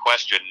answer the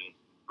question,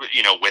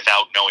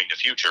 without knowing the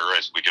future,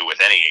 as we do with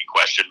any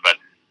question. But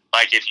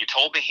like, if you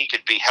told me he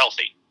could be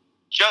healthy,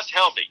 just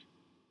healthy,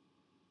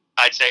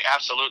 I'd say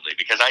absolutely,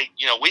 because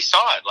we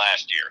saw it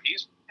last year.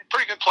 He's a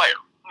pretty good player.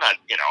 Not,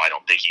 I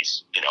don't think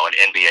he's, an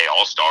NBA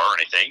All-Star or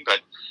anything, but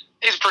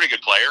he's a pretty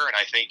good player, and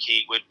I think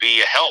he would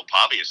be a help,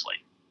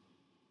 obviously.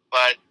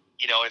 But,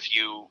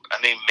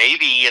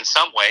 maybe in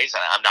some ways,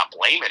 and I'm not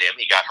blaming him,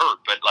 he got hurt,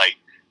 but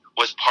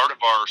was part of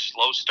our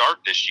slow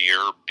start this year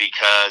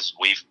because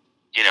we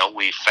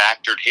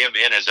factored him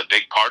in as a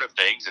big part of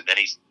things, and then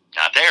he's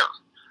not there.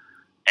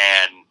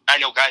 And I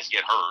know guys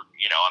get hurt,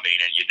 and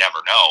you never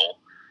know.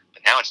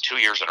 But now it's 2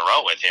 years in a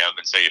row with him,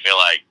 and so you feel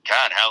like,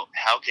 God,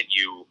 how can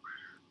you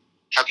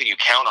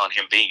count on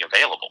him being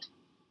available?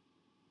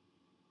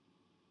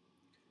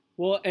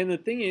 Well, and the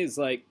thing is,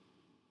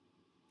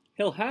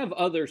 he'll have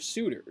other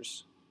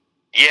suitors.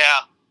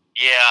 Yeah.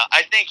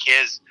 I think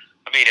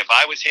if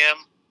I was him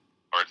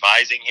or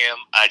advising him,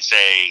 I'd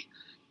say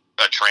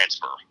a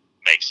transfer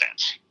makes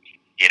sense.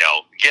 Get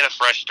a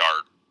fresh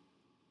start.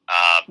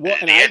 Well,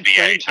 and I'd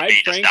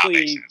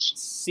frankly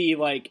see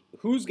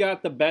who's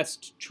got the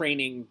best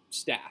training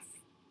staff.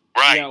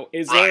 Right.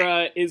 Is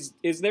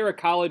there a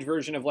college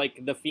version of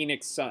the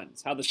Phoenix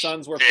Suns? How the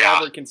Suns were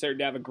forever considered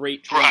to have a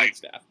great training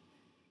staff.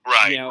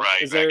 Right.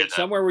 Is there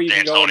somewhere where you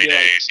can go and be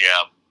days,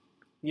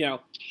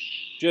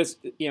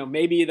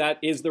 maybe that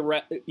is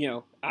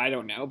I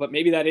don't know, but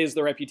maybe that is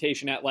the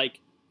reputation at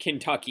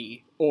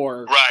Kentucky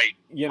or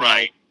even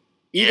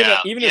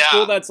a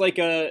school that's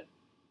a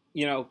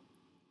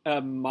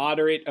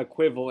moderate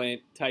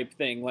equivalent type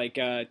thing,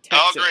 Texas.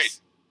 Oh, great.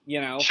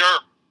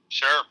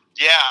 Sure.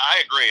 Yeah,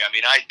 I agree.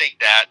 I think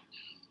that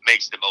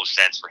makes the most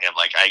sense for him.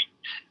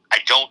 I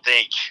don't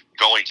think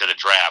going to the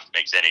draft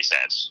makes any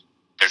sense.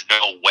 There's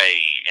no way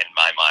in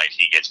my mind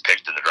he gets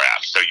picked in the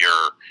draft. So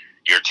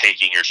you're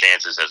taking your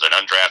chances as an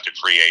undrafted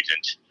free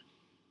agent,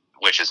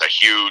 which is a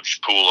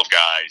huge pool of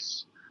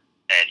guys,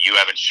 and you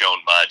haven't shown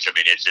much.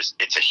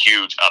 It's a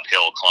huge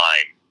uphill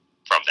climb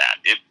from that.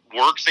 It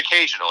works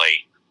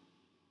occasionally,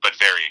 but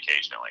very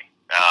occasionally.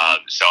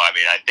 So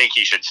I think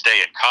he should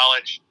stay in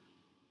college,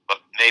 but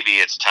maybe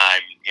it's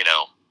time,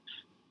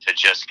 to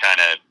just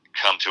kind of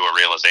come to a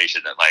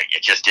realization that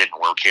it just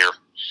didn't work here.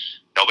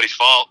 Nobody's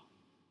fault.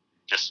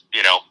 Just,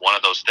 one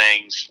of those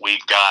things.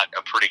 We've got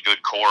a pretty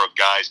good core of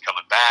guys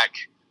coming back,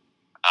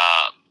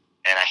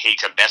 and I hate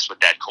to mess with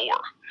that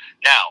core.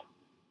 Now,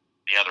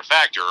 the other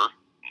factor,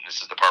 and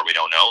this is the part we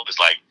don't know, is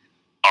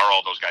are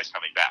all those guys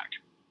coming back?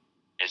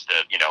 Is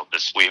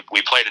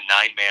we played a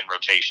 9-man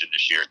rotation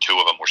this year. 2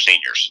 of them were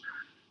seniors.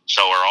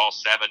 So are all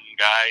 7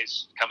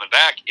 guys coming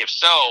back? If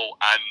so,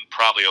 I'm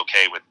probably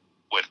okay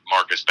with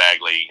Marcus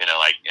Bagley.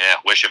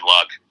 Wish him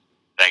luck.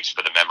 Thanks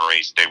for the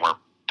memories. They weren't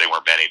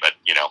many, but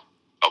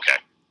okay.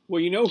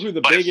 Well, who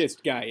the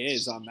biggest guy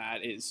is on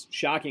that is,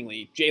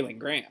 shockingly, Jalen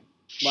Graham.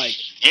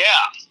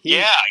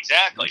 Yeah,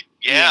 exactly.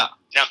 Yeah.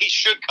 Now, he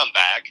should come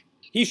back.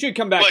 He should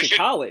come back to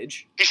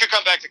college. He should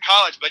come back to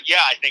college, but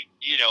yeah, I think,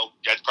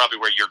 that's probably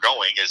where you're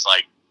going is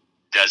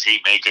does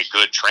he make a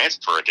good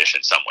transfer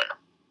addition somewhere?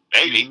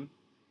 Maybe. Mm-hmm.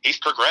 He's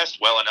progressed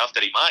well enough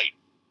that he might.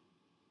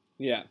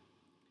 Yeah.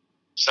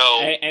 So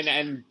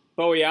and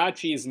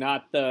Boyachi's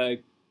not the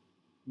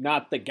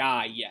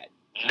guy yet.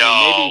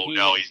 No,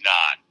 he's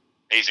not.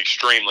 He's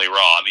extremely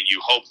raw. You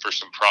hope for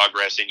some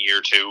progress in year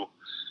 2,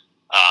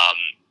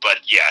 but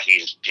yeah,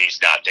 he's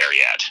not there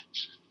yet.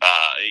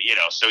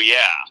 So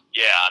yeah.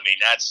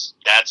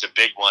 That's a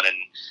big one, and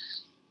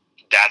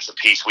that's a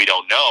piece we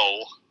don't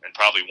know, and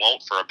probably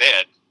won't for a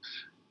bit.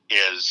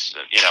 Is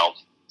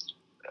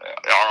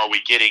are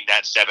we getting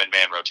that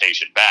 7-man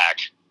rotation back?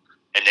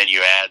 And then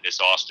you add this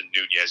Austin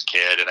Nunez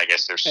kid, and I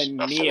guess there's a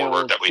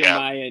forward that we have.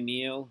 Jeremiah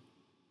Neal.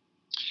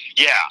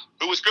 Yeah,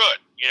 who was good.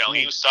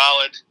 He was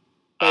solid.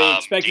 They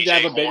expected to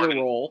have a bigger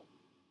role.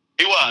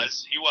 He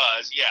was,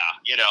 yeah.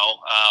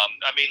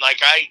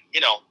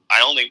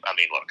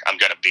 Look, I'm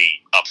going to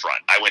be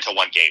upfront. I went to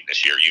 1 game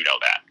this year, you know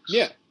that.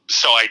 Yeah.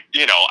 So I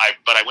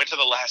went to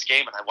the last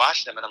game and I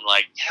watched them and I'm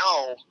like,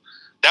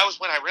 that was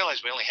when I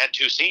realized we only had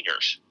 2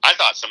 seniors. I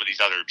thought some of these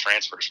other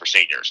transfers were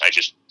seniors. I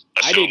just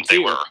assumed they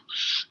were.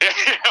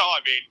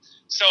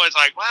 So it's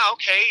wow,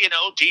 okay,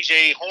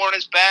 DJ Horn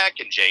is back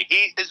and Jay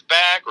Heath is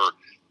back, or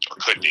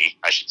could be,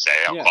 I should say.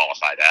 I'll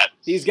qualify that.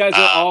 These guys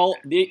are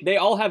they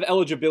all have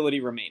eligibility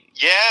remaining.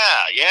 Yeah.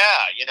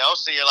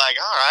 So you're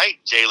all right,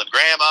 Jalen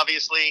Graham,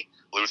 obviously,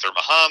 Luther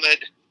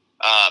Muhammad,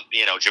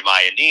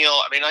 Jeremiah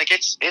Neal.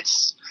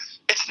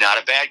 It's not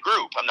a bad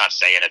group. I'm not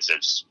saying it's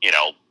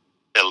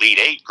Elite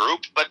 8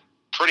 group, but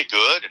pretty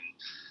good. And,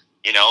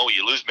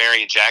 you lose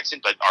Marion Jackson,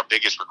 but our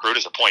biggest recruit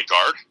is a point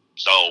guard.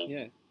 So,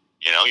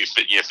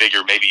 you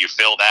figure maybe you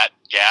fill that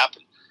gap.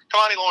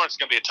 Kamani Lawrence is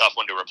going to be a tough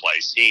one to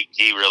replace.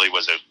 He really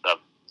was a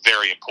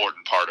very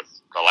important part of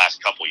the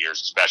last couple of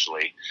years,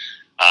 especially.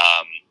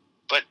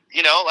 But,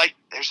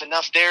 there's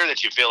enough there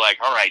that you feel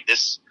all right,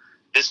 this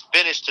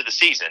finish to the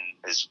season,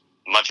 as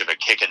much of a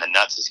kick in the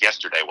nuts as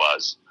yesterday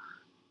was,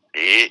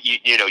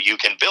 you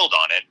can build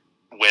on it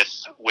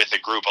with a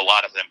group, a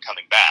lot of them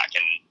coming back,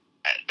 and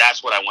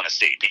that's what I want to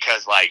see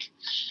because, like,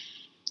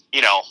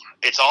 you know,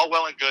 it's all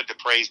well and good to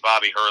praise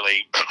Bobby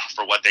Hurley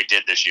for what they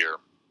did this year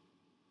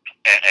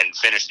and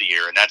finish the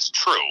year, and that's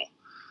true.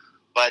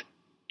 But,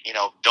 you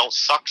know, don't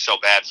suck so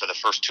bad for the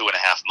first 2.5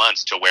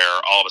 months to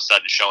where all of a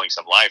sudden showing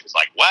some life is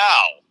like,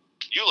 wow,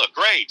 you look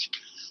great.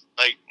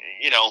 Like,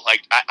 you know,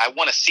 like I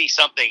want to see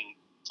something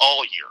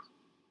all year,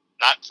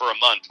 not for a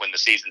month when the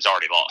season's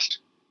already lost.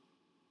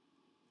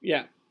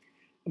 Yeah.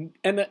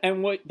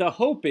 And what the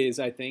hope is,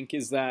 I think,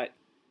 is that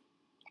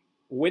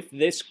with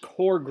this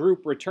core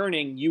group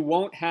returning, you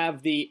won't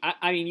have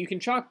I mean, you can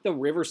chalk the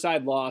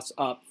Riverside loss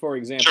up, for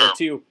example,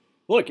 to,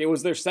 look, it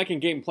was their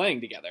second game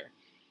playing together.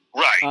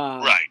 Right,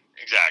 right,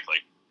 exactly.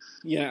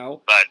 You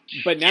know,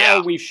 but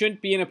now we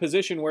shouldn't be in a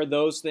position where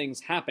those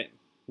things happen.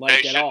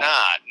 Like, they at should all.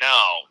 not.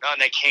 No, and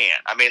they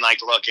can't. I mean,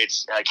 like, look,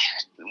 it's like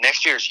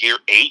next year's year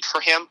 8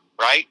 for him,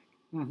 right?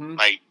 Mm-hmm. Am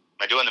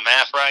I doing the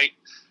math right?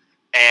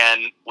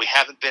 And we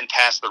haven't been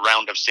past the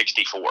round of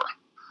 64.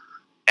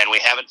 And we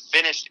haven't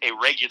finished a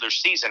regular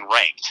season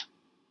ranked.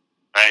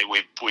 Right?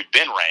 We've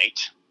been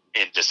ranked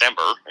in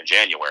December and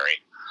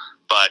January,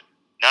 but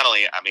not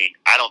only, I mean,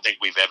 I don't think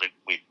we've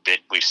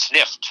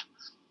sniffed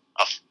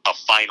a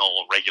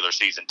final regular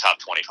season top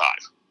 25.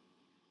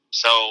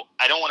 So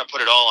I don't want to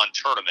put it all on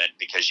tournament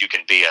because you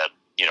can be a,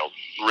 you know,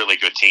 really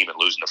good team and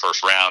lose in the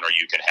first round, or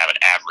you can have an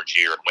average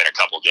year and win a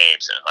couple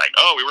games and like,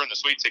 oh, we were in the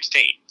Sweet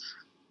 16.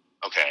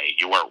 Okay,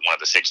 you weren't one of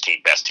the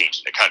 16 best teams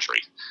in the country.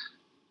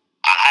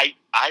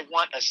 I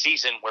want a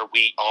season where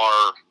we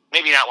are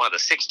maybe not one of the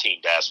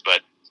 16 best,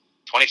 but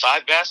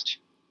 25 best,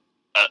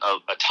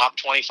 a top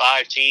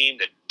 25 team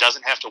that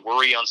doesn't have to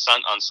worry on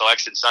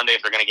Selection Sunday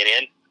if they're going to get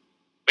in.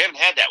 We haven't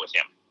had that with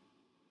him.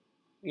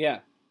 Yeah,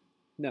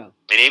 no.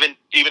 I mean,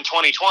 even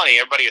 2020,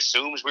 everybody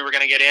assumes we were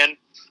going to get in,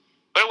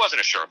 but it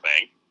wasn't a sure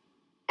thing.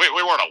 We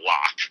weren't a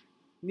lock.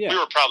 Yeah. We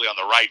were probably on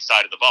the right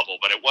side of the bubble,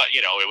 but it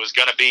was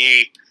going to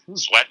be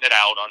sweating it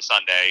out on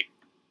Sunday,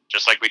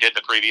 just like we did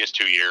the previous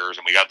 2 years,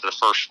 and we got to the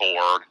first 4.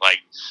 Like,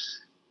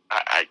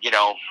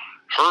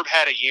 Herb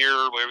had a year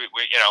where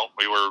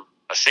we were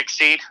a 6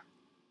 seed.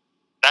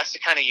 That's the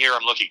kind of year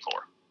I'm looking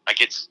for.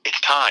 Like, it's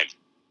time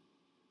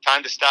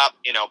to stop,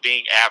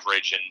 being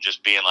average and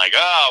just being like,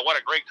 oh, what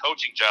a great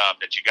coaching job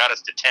that you got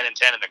us to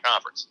 10-10 in the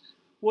conference.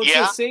 Well, it's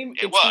the same.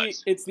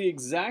 It's the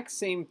exact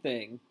same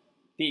thing.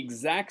 The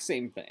exact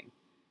same thing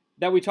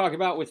that we talk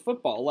about with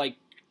football. Like,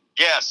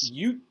 yes,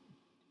 you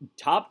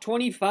top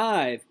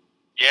 25.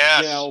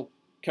 Yes,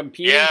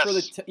 competing for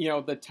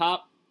the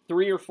top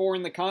 3 or 4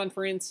 in the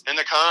conference. In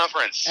the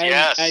conference, and,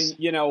 yes, and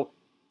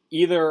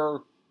either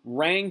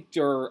ranked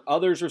or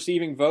others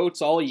receiving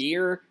votes all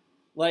year.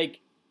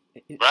 Like,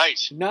 right,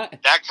 not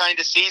that kind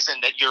of season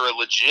that you're a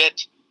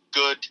legit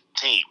good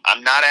team.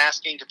 I'm not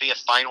asking to be a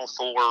Final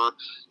Four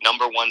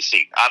number 1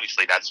 seed.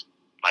 Obviously, that's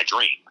my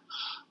dream.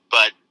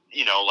 But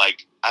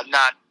I'm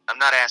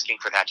not asking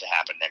for that to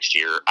happen next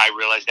year. I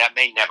realize that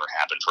may never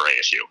happen for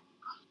ASU.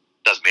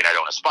 Doesn't mean I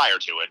don't aspire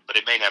to it, but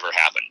it may never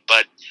happen.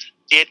 But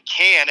it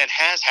can and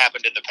has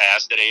happened in the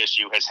past that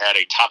ASU has had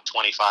a top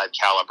 25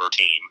 caliber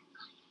team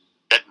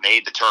that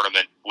made the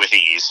tournament with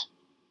ease.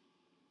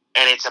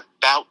 And it's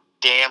about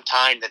damn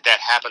time that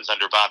happens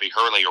under Bobby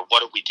Hurley, or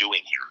what are we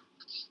doing here?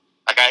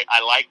 Like,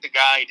 I like the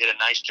guy. He did a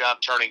nice job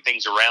turning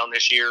things around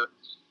this year.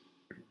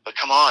 But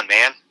come on,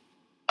 man.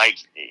 Like,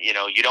 you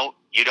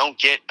don't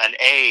get an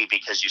A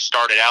because you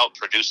started out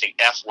producing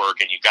F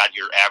work and you got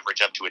your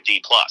average up to a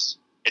D+.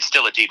 It's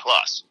still a D+.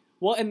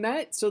 Well, and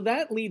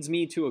that leads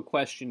me to a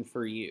question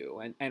for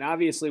you. And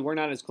obviously we're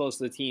not as close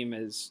to the team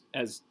as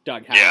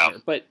Doug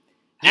Haller, but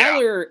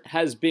Haller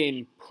has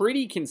been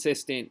pretty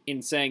consistent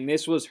in saying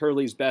this was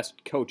Hurley's best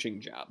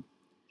coaching job.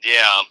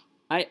 Yeah.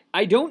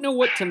 I don't know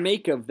what to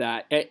make of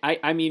that.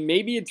 I mean,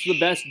 maybe it's the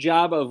best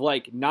job of,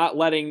 like, not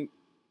letting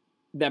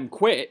them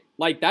quit.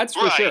 Like, that's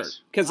for sure.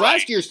 Because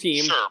last year's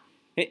team,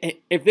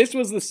 if this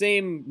was the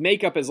same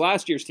makeup as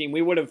last year's team,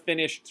 we would have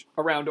finished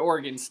around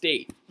Oregon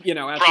State. After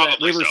that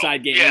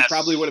Riverside game, we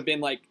probably would have been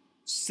like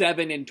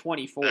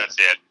 7-24. That's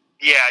it.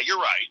 Yeah, you're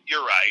right.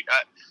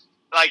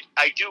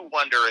 I do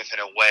wonder if, in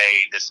a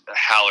way, this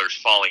Haller's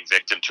falling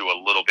victim to a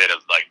little bit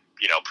of, like,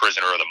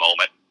 prisoner of the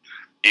moment.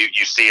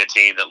 You see a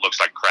team that looks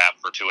like crap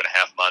for 2.5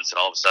 months, and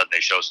all of a sudden they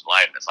show some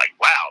life, and it's like,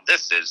 wow,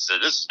 this is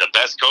the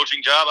best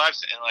coaching job I've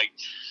seen. Like,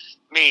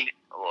 I mean,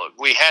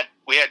 we had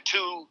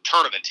 2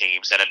 tournament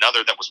teams and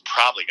another that was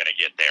probably going to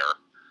get there,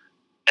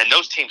 and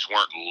those teams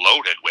weren't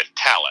loaded with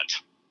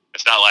talent.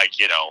 It's not like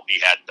he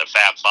had the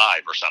Fab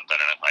Five or something,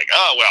 and it's like,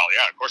 oh well,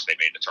 yeah, of course they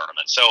made the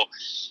tournament. So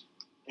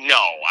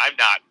no, I'm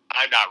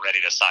not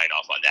ready to sign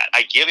off on that.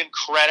 I give him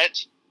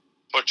credit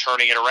for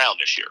turning it around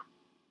this year,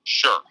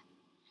 sure,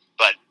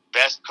 but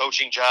best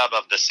coaching job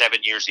of the 7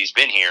 years he's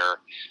been here.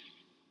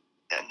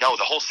 No,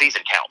 the whole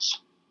season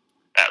counts.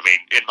 I mean,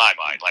 in my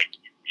mind, like,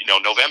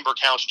 November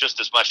counts just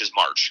as much as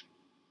March.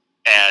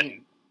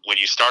 And when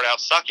you start out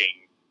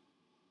sucking,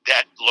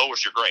 that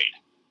lowers your grade.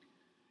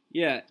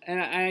 Yeah,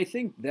 and I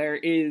think there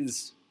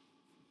is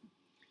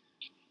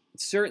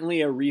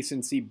certainly a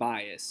recency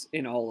bias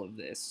in all of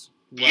this.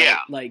 Right? Yeah.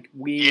 Like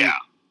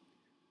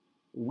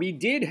we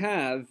did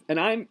have, and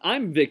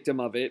I'm victim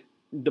of it.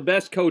 The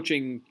best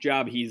coaching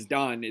job he's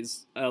done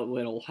is a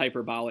little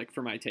hyperbolic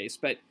for my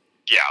taste, but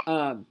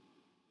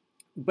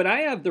but I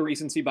have the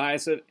recency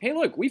bias of, hey,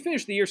 look, we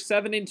finished the year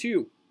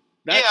 7-2.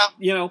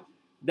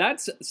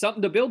 That's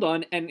something to build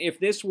on. And if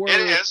this were,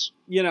 it is.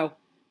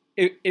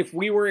 If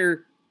we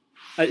were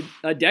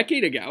a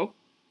decade ago,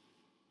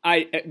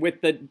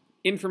 with the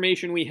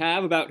information we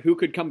have about who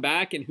could come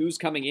back and who's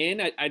coming in,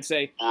 I'd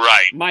say,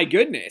 right, my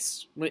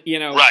goodness,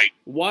 right.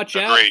 Watch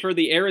out for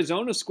the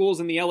Arizona schools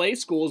and the LA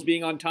schools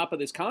being on top of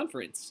this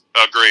conference.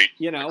 Agreed.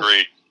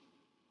 Agreed.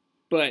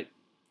 But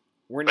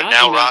we're not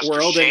now in that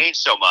world. Changed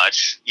so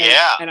much.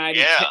 And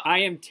I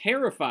am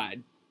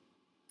terrified,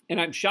 and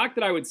I'm shocked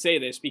that I would say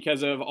this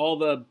because of all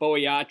the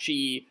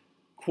Boyachi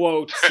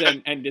quotes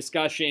and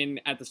discussion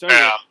at the start of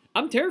it.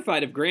 I'm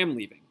terrified of Graham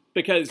leaving.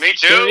 Because me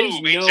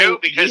too.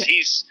 Because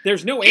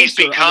there's no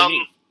answer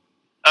underneath.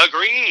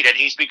 Agreed, and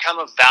he's become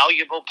a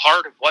valuable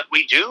part of what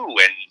we do.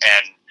 And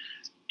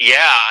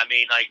I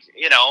mean,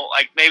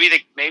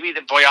 maybe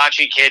the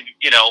Boyachi kid,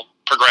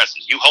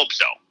 progresses. You hope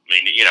so.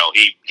 I mean,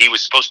 he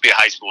was supposed to be a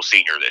high school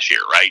senior this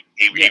year, right?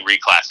 He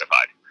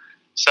reclassified.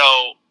 So,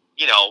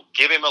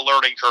 give him a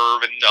learning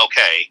curve and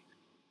okay,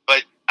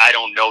 but I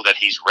don't know that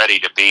he's ready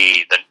to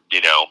be the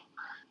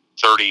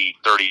 30,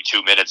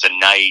 32 minutes a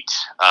night,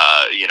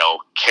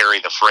 carry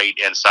the freight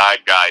inside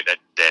guy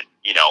that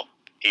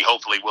he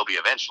hopefully will be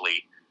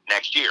eventually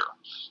next year.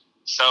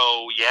 So,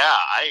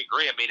 I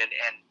agree. I mean, and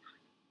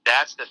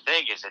that's the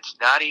thing is it's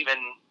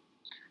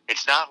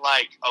not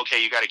like,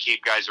 okay, you got to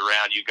keep guys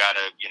around. You got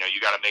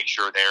to make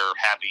sure they're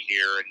happy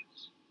here. And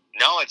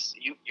no, it's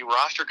your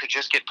roster could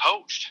just get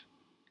poached.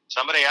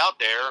 Somebody out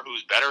there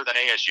who's better than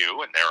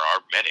ASU, and there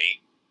are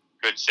many,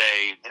 could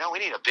say, we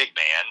need a big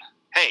man.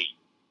 Hey,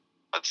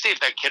 let's see if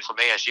that kid from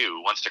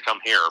ASU wants to come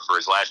here for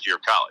his last year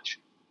of college.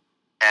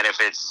 And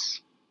if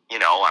it's, I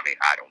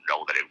don't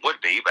know that it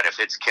would be, but if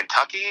it's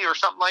Kentucky or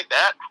something like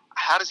that,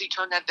 how does he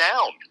turn that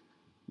down?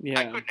 Yeah.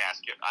 I couldn't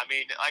ask him. I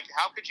mean,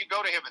 how could you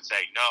go to him and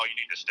say, no, you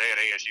need to stay at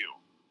ASU?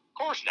 Of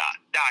course not.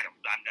 I'm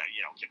not,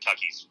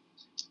 Kentucky's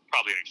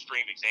probably an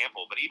extreme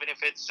example, but even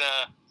if it's,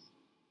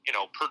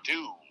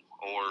 Purdue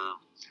or,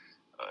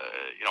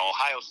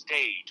 Ohio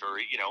State or,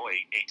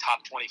 a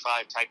top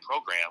 25 type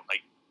program,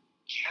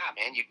 yeah,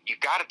 man, you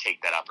got to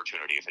take that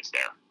opportunity if it's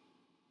there.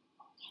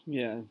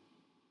 Yeah.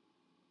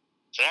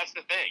 So that's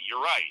the thing. You're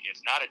right.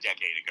 It's not a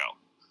decade ago.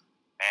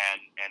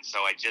 And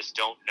so I just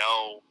don't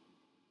know.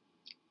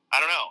 I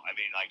don't know. I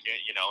mean,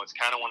 it's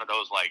kind of one of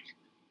those,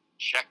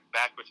 check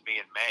back with me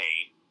in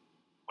May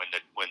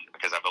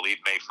because I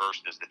believe May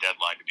 1st is the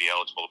deadline to be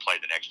eligible to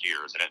play the next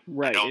year, isn't it?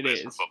 Right, I know it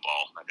this is. for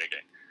football. I think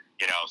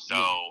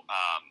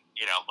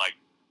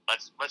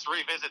let's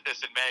revisit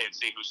this in May and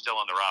see who's still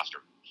on the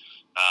roster.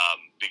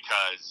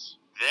 Because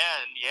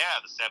then,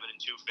 the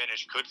 7-2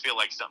 finish could feel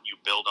like something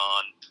you build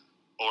on,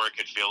 or it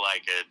could feel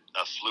like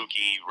a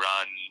fluky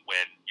run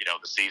when,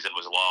 the season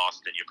was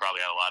lost and you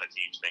probably had a lot of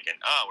teams thinking,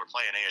 oh, we're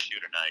playing ASU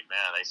tonight.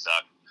 Man, they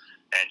suck.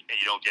 And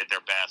you don't get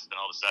their best, and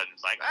all of a sudden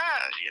it's like,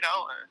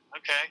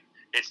 okay.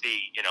 It's the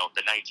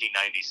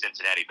 1990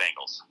 Cincinnati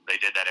Bengals. They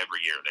did that every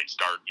year. They'd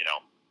start,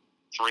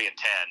 3-10,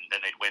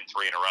 then they'd win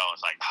 3 in a row.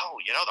 It's like, oh,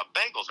 the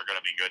Bengals are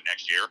going to be good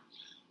next year.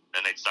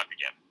 Then they'd suck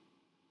again.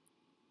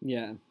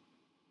 Yeah.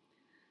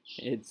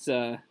 It's,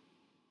 I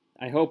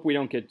hope we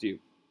don't get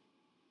duped.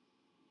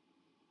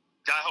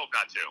 I hope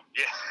not too.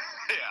 Yeah.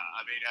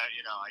 I mean, I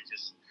don't know.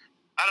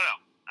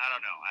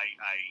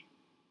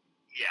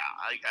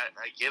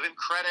 I give him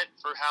credit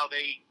for how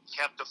they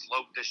kept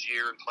afloat this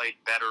year and played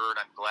better, and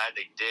I'm glad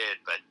they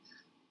did. But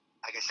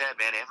like I said,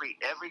 man, every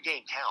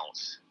game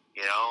counts,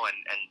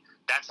 and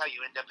that's how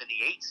you end up in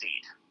the 8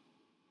 seed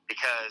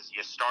because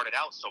you started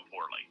out so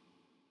poorly.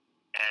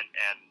 And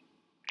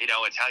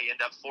it's how you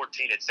end up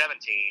 14-17,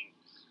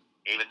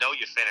 even though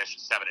you finished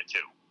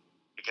 7-2.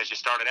 Because you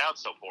started out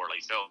so poorly.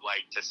 So,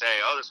 to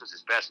say, oh, this was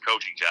his best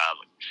coaching job,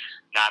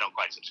 I don't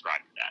quite subscribe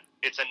to that.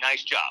 It's a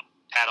nice job.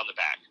 Pat on the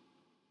back.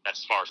 That's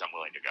as far as I'm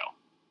willing to go.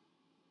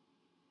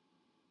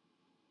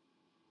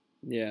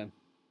 Yeah.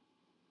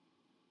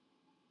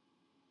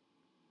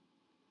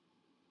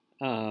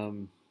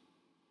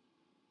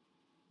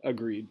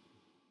 Agreed.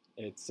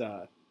 It's,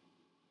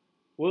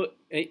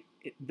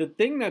 the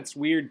thing that's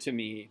weird to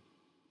me,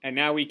 and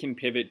now we can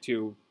pivot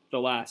to the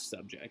last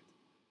subject.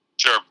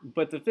 Sure.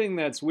 But the thing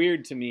that's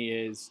weird to me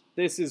is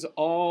this is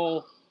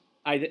all,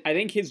 I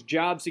think his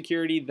job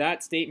security,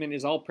 that statement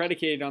is all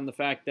predicated on the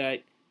fact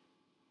that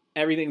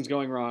everything's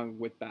going wrong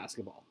with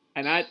basketball.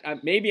 And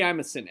maybe I'm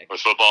a cynic. With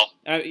football?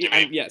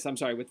 Yes, I'm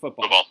sorry, with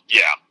football. Football,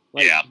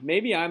 yeah.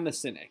 Maybe I'm the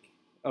cynic,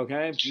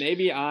 okay?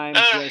 Maybe I'm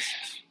just...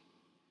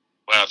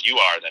 Well, if you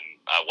are, then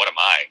what am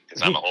I?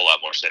 Because I'm a whole lot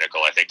more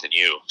cynical, I think, than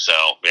you. So,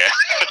 yeah.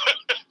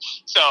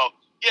 So,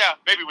 yeah,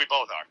 maybe we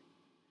both are.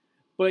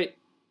 But,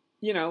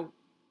 you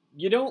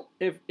don't,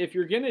 if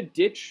you're going to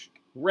ditch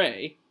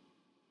Ray,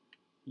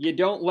 you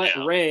don't let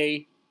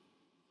Ray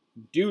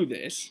do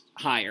this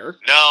hire.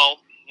 No.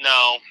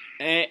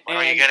 And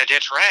Are you going to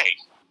ditch Ray?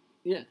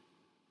 Yeah.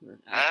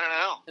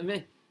 I don't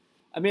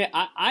know.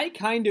 I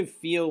kind of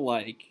feel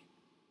like,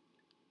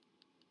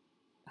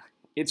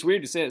 it's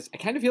weird to say this, I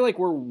kind of feel like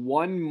we're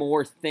one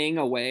more thing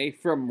away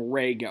from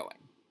Ray going.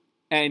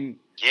 And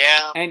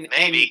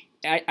maybe.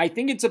 And I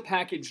think it's a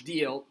package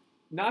deal.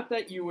 Not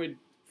that you would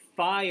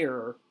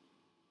fire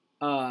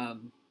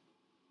Herm,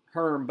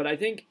 but I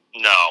think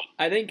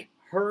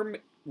Herm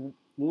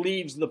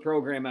leaves the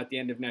program at the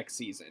end of next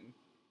season.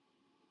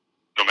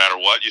 No matter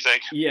what, you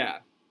think? Yeah.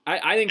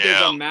 I think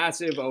there's a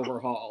massive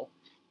overhaul.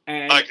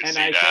 And I can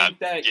see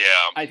that.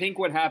 I think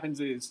what happens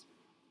is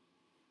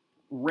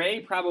Ray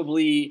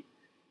probably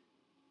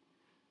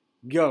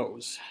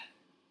goes.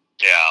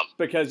 Yeah.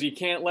 Because you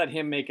can't let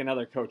him make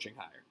another coaching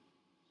hire.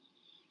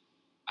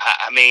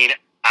 I mean,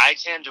 I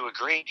tend to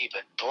agree,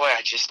 but boy,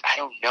 I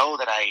don't know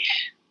that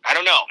I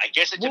don't know. I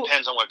guess it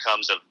depends on what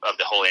comes of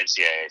the whole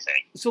NCAA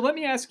thing. So let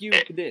me ask you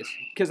this,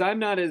 because I'm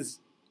not as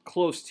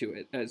close to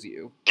it as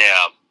you.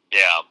 Yeah.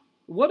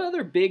 What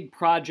other big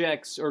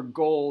projects or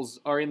goals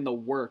are in the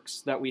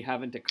works that we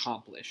haven't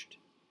accomplished?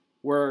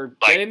 We're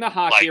getting the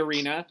hockey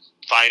arena.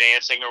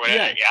 Financing or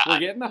whatever. Yeah, we're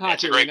getting the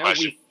hockey arena.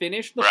 We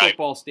finished the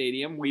football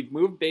stadium. We've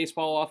moved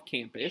baseball off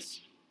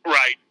campus.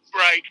 Right.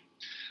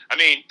 I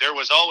mean, there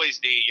was always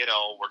the,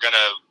 we're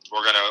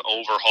gonna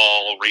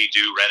overhaul,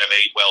 redo,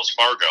 renovate Wells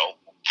Fargo,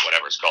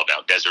 whatever it's called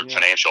now, Desert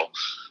Financial,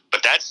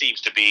 but that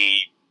seems to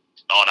be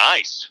on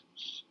ice.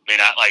 I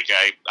mean, I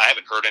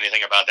haven't heard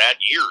anything about that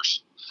in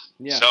years.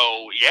 Yeah.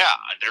 So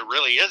there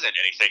really isn't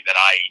anything that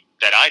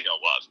I know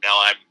of.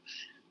 Now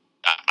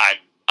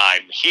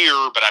I'm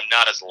here, but I'm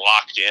not as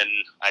locked in.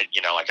 I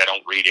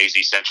don't read AZ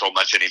Central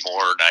much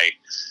anymore, and I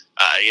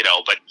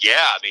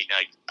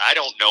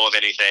don't know of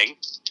anything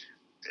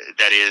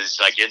that is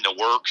like in the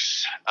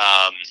works.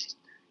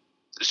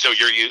 So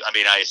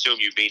I assume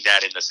you mean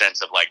that in the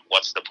sense of like,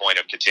 what's the point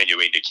of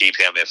continuing to keep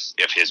him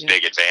if his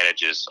big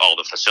advantage is all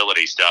the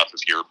facility stuff?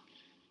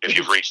 If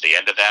you've reached the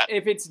end of that,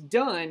 if it's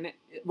done,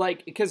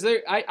 like, because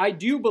I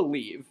do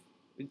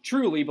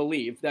truly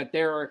believe that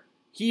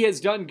he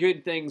has done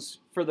good things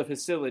for the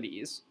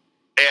facilities.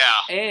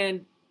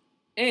 Yeah,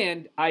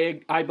 and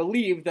I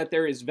believe that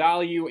there is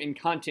value in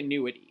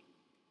continuity.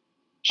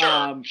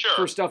 Sure.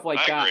 For stuff like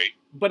that. Agree.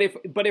 But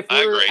if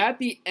we're at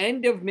the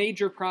end of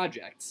major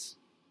projects,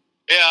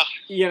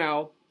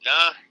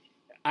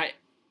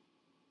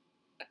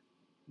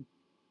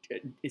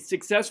 is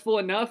successful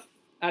enough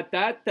at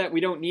that we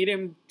don't need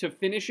him to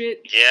finish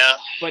it. Yeah.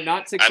 But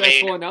not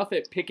successful enough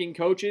at picking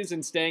coaches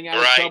and staying out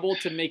of trouble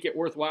to make it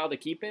worthwhile to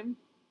keep him.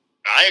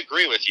 I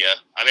agree with you.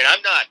 I mean,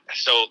 I'm not.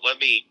 So let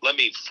me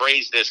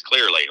phrase this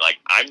clearly. Like,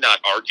 I'm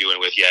not arguing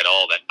with you at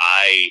all that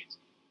I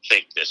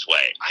think this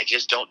way. I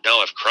just don't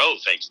know if Crow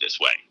thinks this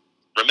way.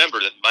 Remember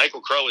that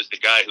Michael Crow is the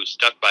guy who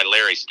stuck by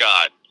Larry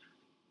Scott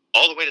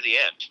all the way to the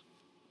end.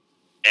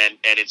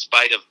 And in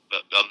spite of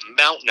a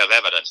mountain of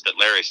evidence that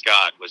Larry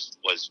Scott was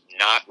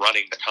not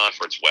running the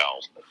conference well,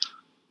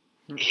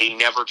 he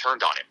never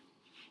turned on him.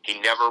 He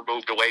never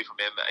moved away from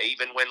him.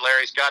 Even when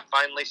Larry Scott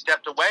finally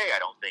stepped away, I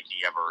don't think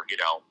he ever,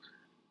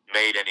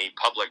 made any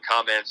public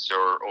comments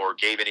or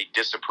gave any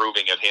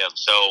disapproving of him.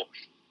 So,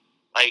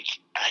 like,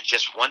 I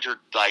just wondered,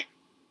 like,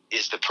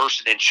 is the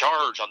person in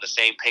charge on the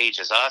same page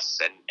as us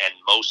and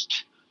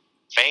most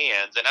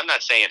fans? And I'm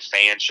not saying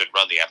fans should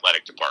run the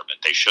athletic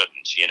department. They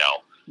shouldn't,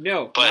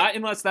 No, but not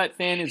unless that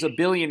fan is a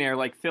billionaire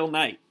like Phil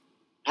Knight.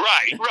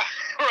 Right.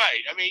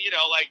 I mean,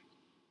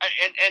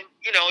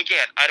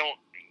 again,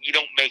 you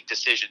don't make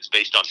decisions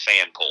based on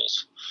fan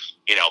polls,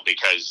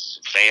 because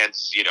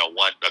fans,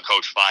 want a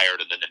coach fired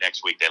and then the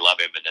next week they love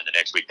him and then the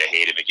next week they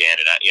hate him again.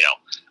 And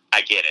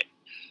I get it,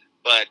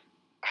 but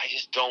I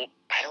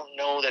don't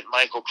know that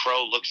Michael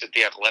Crow looks at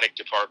the athletic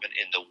department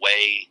in the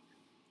way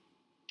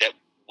that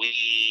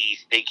we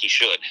think he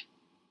should,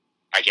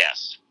 I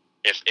guess.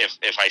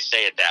 If I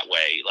say it that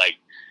way, like,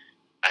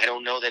 I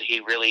don't know that he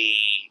really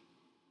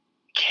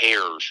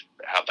cares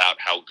about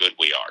how good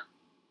we are.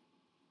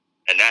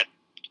 And that,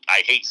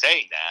 I hate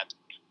saying that.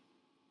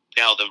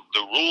 Now, the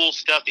rule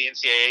stuff, the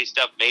NCAA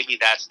stuff, maybe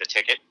that's the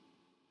ticket.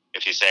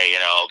 If you say,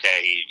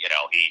 okay,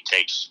 he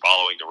takes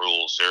following the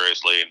rules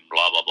seriously and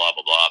blah, blah, blah,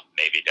 blah, blah,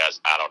 maybe he does.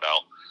 I don't know.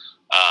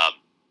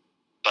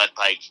 But,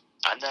 like,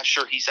 I'm not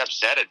sure he's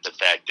upset at the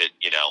fact that,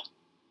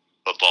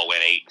 football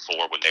went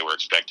 8-4 when they were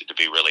expected to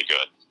be really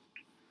good.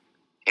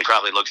 He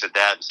probably looks at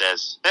that and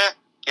says,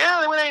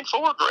 they went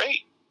 8-4,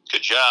 great.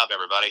 Good job,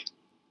 everybody.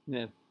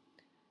 Yeah.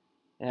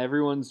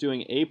 Everyone's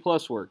doing A+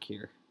 work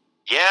here.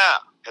 Yeah,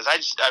 because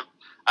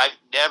I've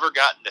never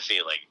gotten the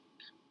feeling.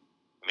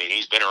 I mean,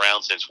 he's been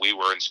around since we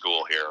were in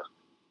school here.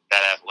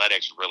 That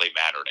athletics really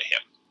matter to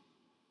him.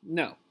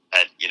 No.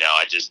 And,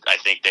 I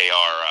think they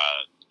are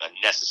a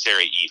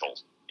necessary evil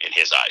in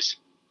his eyes.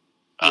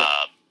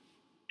 Yeah.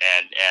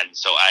 And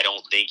so I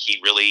don't think he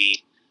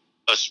really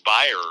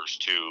aspires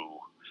to,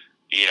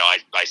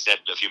 I said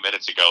a few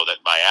minutes ago that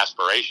my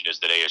aspiration is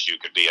that ASU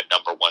could be a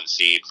number 1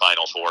 seed,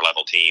 Final Four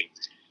level team.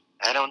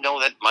 I don't know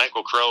that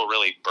Michael Crow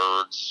really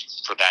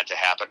birds for that to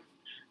happen,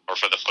 or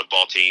for the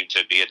football team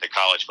to be at the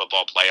college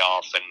football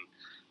playoff, and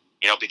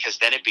because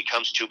then it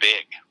becomes too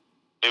big.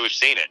 I mean, we've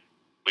seen it.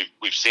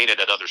 We've seen it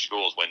at other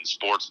schools when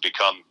sports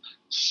become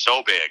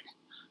so big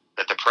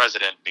that the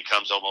president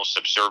becomes almost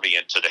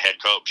subservient to the head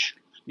coach.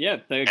 Yeah,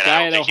 the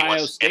guy at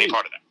Ohio State. Any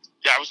part of that.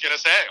 Yeah, I was going to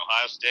say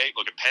Ohio State.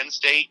 Look at Penn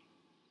State.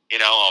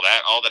 All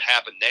that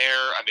happened there.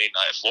 I mean,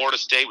 Florida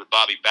State with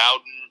Bobby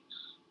Bowden.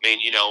 I mean,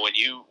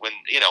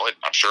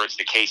 I'm sure it's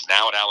the case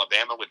now at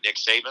Alabama with Nick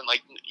Saban.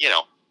 Like,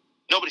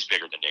 nobody's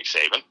bigger than Nick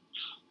Saban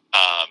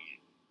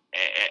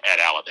at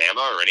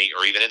Alabama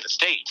or even in the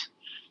state.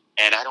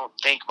 And I don't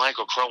think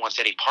Michael Crow wants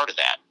any part of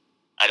that.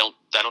 I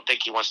don't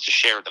think he wants to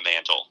share the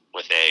mantle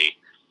with a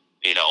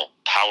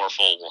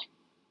powerful,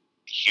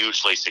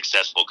 hugely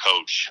successful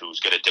coach who's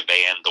going to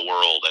demand the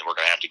world, and we're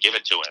going to have to give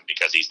it to him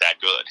because he's that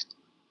good.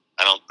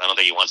 I don't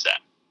think he wants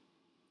that.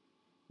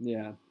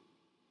 Yeah.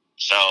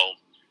 So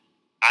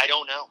I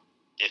don't know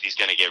if he's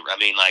going to get. I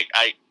mean, like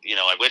I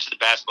went to the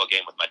basketball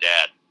game with my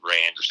dad.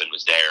 Ray Anderson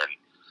was there,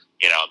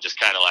 and I'm just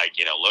kind of like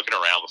looking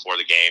around before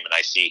the game, and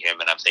I see him,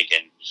 and I'm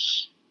thinking,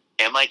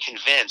 am I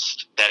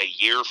convinced that a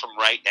year from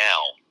right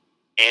now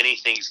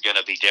anything's going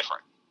to be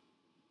different?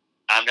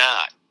 I'm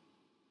not.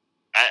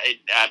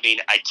 I mean,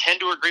 I tend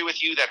to agree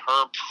with you that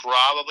Herb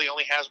probably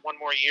only has one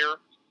more year,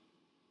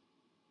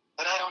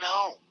 but I don't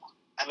know.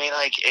 I mean,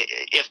 like,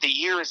 if the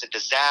year is a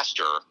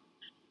disaster,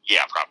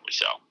 yeah, probably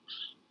so.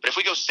 But if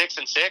we go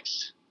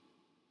 6-6,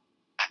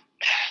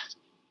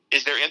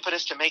 is there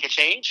impetus to make a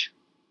change?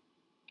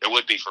 There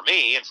would be for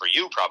me and for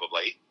you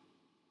probably,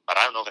 but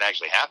I don't know if it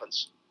actually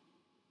happens.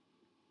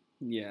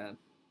 Yeah.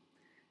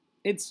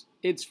 It's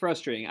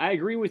frustrating. I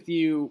agree with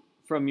you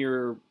from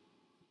your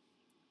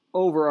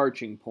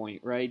overarching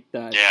point, right?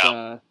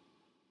 That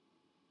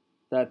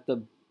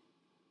the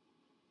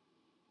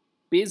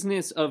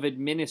business of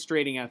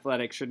administrating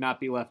athletics should not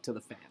be left to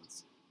the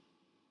fans.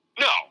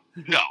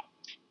 No,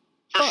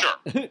 for sure.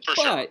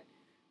 But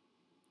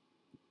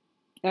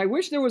I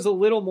wish there was a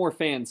little more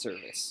fan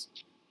service.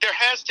 There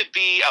has to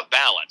be a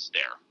balance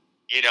there,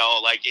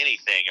 like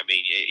anything. I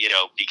mean,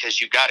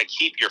 because you got to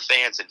keep your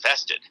fans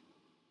invested,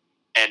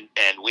 and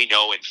we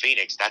know in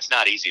Phoenix that's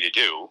not easy to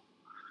do.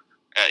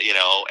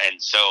 And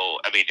so,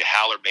 I mean,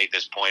 Haller made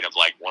this point of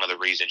like one of the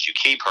reasons you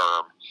keep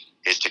Herm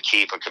is to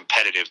keep a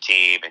competitive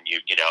team and you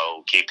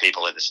keep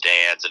people in the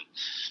stands.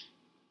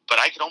 But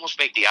I could almost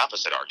make the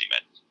opposite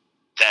argument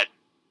that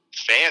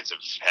fans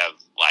have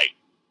like,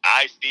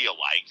 I feel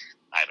like,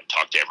 I haven't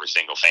talked to every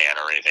single fan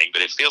or anything,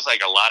 but it feels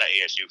like a lot of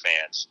ASU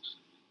fans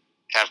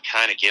have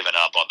kind of given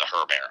up on the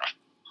Herm era.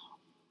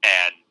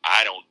 And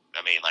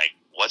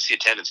what's the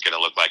attendance going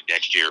to look like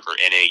next year for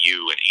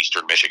NAU and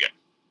Eastern Michigan?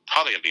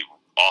 Probably going to be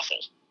awful,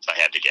 if I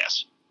had to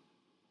guess.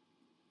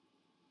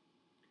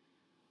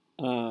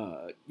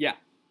 Yeah.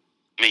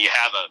 I mean, you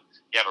have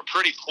a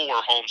pretty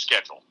poor home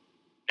schedule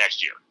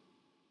next year.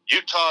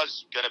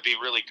 Utah's going to be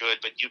really good,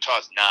 but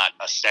Utah's not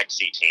a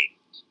sexy team.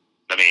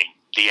 I mean,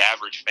 the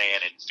average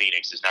fan in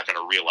Phoenix is not going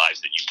to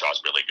realize that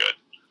Utah's really good.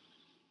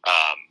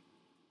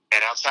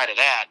 And outside of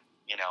that,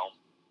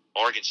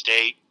 Oregon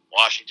State,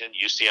 Washington,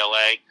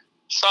 UCLA,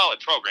 solid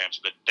programs,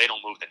 but they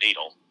don't move the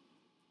needle.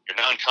 Your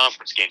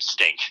non-conference games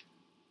stink.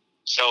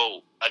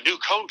 So a new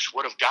coach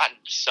would have gotten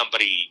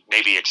somebody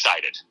maybe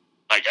excited.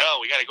 Like, oh,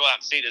 we got to go out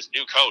and see this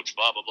new coach,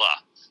 blah, blah, blah.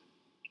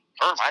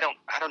 Herm,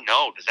 I don't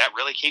know. Does that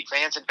really keep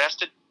fans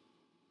invested?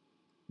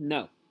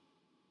 No.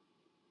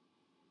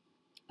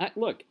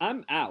 Look,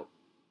 I'm out.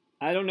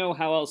 I don't know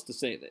how else to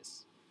say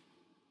this.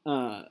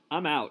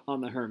 I'm out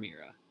on the Herm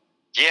era.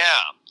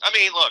 Yeah. I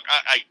mean, look,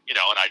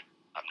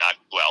 I'm not,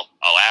 well,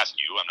 I'll ask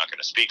you. I'm not going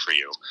to speak for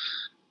you.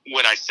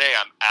 When I say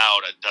I'm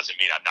out, it doesn't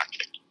mean I'm not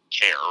going to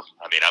care.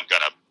 I mean, I'm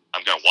going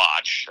to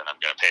watch and I'm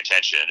going to pay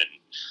attention and,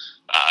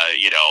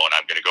 and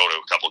I'm going to go to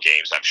a couple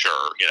games, I'm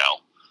sure,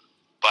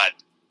 but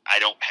I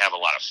don't have a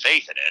lot of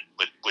faith in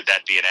it. Would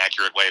that be an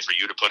accurate way for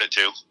you to put it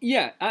too?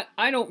 Yeah.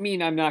 I don't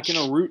mean I'm not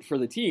going to root for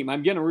the team.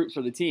 I'm going to root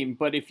for the team.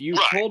 But if you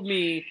told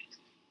me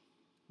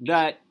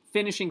that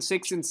finishing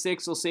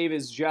 6-6 will save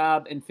his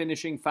job and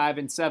finishing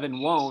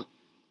 5-7 won't,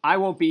 I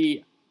won't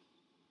be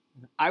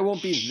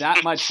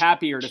that much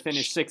happier to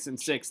finish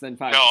 6-6 than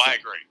 5-7. No, I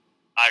agree.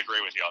 I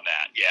agree with you on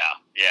that. Yeah.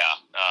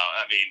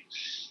 I mean,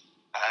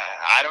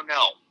 I don't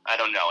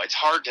know. It's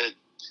hard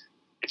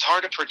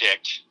to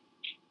predict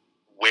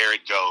where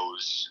it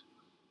goes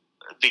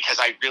because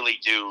I really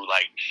do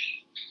like,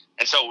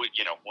 and so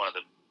one of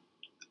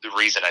the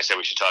reason I say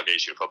we should talk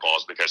ASU football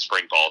is because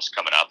spring ball is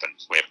coming up, and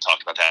we haven't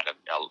talked about that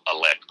a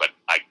lick, but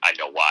I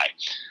know why.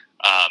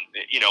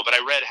 But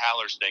I read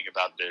Haller's thing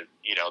about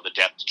the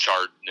depth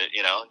chart.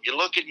 You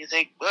look and you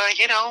think,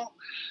 well,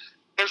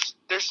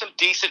 there's some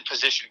decent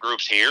position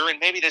groups here, and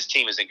maybe this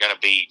team isn't going to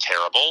be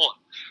terrible.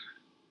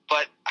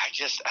 But I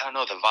don't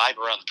know, the vibe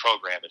around the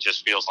program, it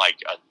just feels like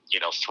a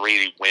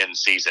 3-win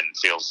season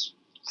feels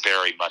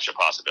very much a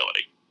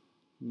possibility.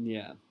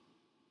 Yeah.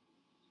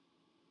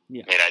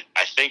 Yeah. I mean,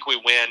 I think we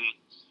win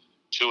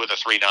 2 of the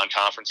 3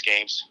 non-conference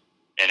games,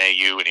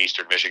 NAU and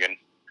Eastern Michigan.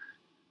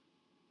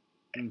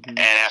 Mm-hmm. And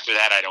after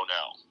that, I don't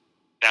know.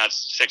 Now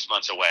it's 6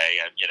 months away.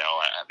 You know,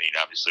 I mean,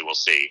 obviously we'll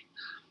see.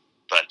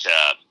 But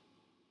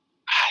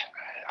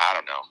I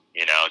don't know.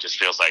 You know, it just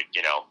feels like,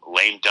 you know,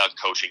 lame duck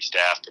coaching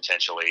staff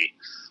potentially,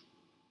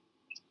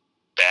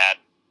 bad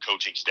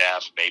coaching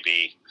staff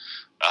maybe,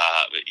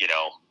 you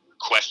know,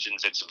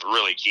 questions at some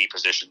really key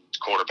positions,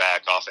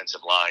 quarterback,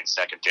 offensive line,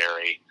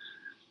 secondary.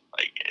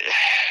 Like,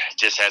 it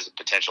just has a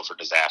potential for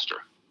disaster.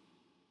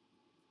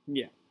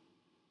 Yeah.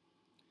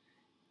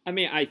 I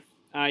mean,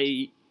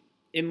 I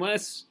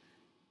unless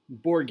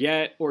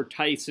Bourguet or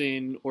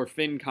Tyson or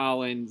Finn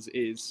Collins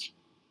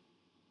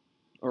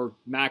or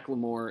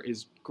McLemore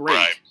is great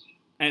Right.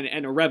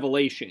 and a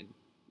revelation,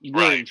 we're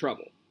Right. in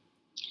trouble.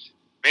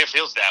 I mean, it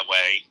feels that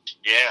way.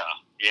 Yeah.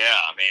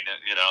 I mean,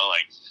 you know,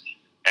 like,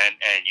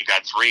 and you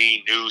got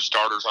 3 new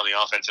starters on the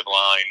offensive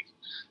line.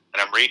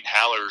 And I'm reading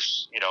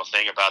Haller's, you know,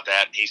 thing about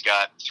that. And he's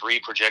got 3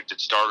 projected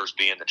starters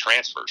being the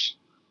transfers.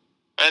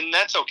 And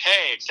that's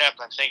okay,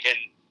 except I'm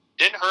thinking,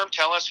 didn't Herm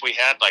tell us we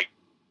had like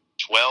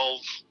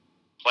 12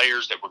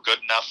 players that were good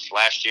enough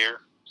last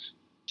year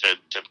to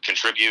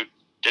contribute?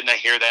 Didn't I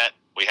hear that?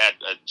 We had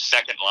a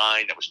second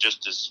line that was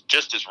just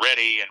as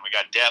ready, and we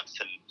got depth.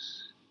 And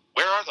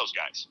where are those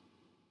guys?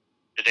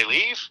 Did they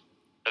leave?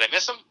 Did I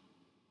miss them?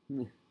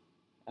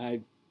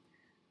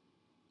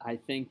 I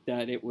think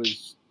that it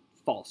was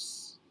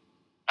false.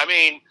 I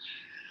mean,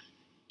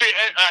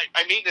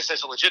 I mean this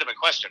as a legitimate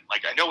question.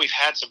 Like, I know we've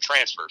had some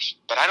transfers,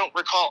 but I don't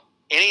recall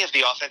any of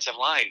the offensive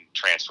line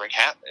transferring.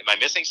 Am I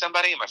missing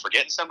somebody? Am I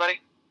forgetting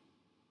somebody?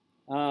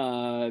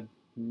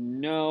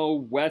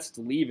 No, West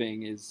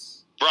leaving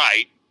is...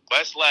 Right.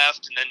 West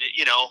left, and then,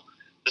 you know,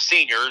 the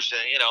seniors,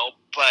 you know,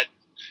 but,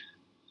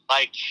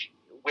 like,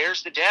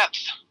 where's the depth?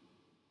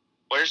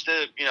 Where's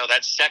the, you know,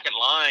 that second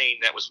line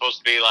that was supposed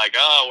to be like,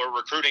 oh, we're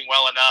recruiting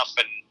well enough,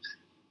 and,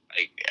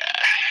 like,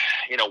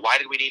 you know, why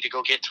did we need to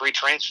go get 3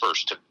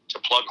 transfers to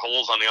plug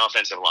holes on the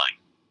offensive line?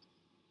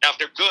 Now, if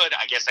they're good,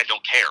 I guess I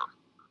don't care.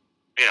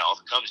 You know,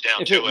 if it comes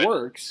down to it. If it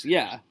works,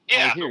 yeah.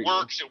 Yeah, if it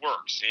works, it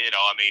works. You know,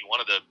 I mean,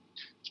 one of the,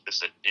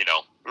 you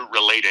know,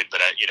 related,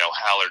 but, you know,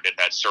 Haller did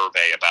that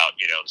survey about,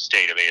 you know, the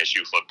state of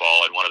ASU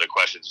football, and one of the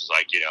questions was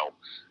like, you know,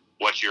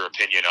 what's your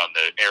opinion on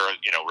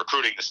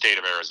recruiting the state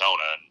of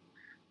Arizona?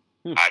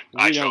 And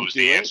I chose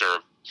the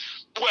answer.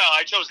 Well,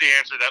 I chose the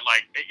answer that,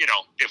 like, you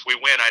know, if we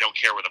win, I don't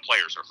care where the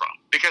players are from,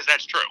 because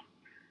that's true.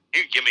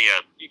 You give me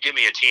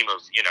a team of,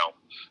 you know,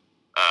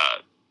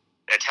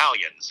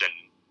 Italians, and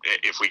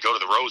if we go to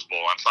the Rose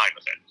Bowl, I'm fine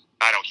with it.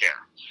 I don't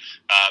care.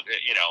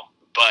 You know,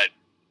 but,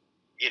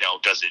 you know,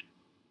 does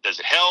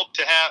it help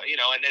to have, you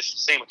know, and it's the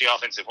same with the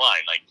offensive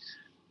line. Like,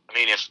 I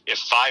mean, if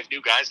 5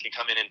 new guys can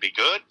come in and be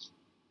good,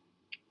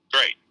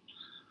 great.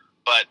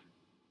 But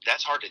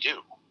that's hard to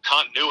do.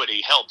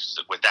 Continuity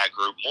helps with that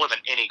group more than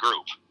any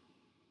group.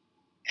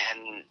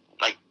 And,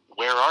 like,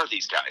 where are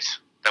these guys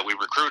that we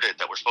recruited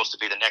that were supposed to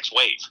be the next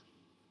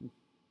wave?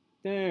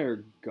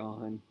 They're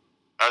gone.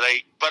 Are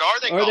they? But are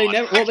they or gone? They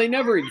never. Well, they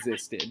never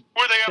existed.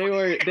 Were they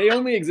ever? They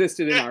only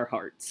existed in our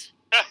hearts.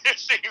 It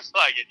seems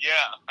like it.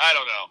 Yeah, I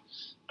don't know.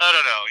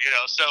 You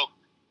know, so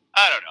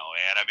I don't know,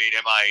 man. I mean,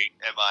 am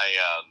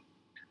I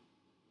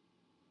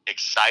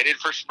excited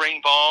for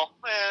spring ball?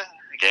 I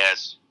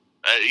guess.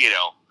 You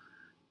know,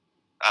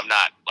 I'm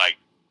not like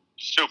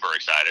super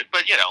excited,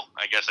 but you know,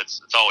 I guess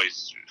it's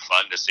always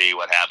fun to see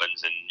what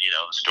happens and, you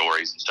know,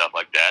 stories and stuff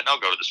like that. And I'll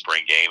go to the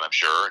spring game, I'm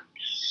sure.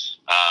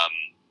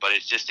 But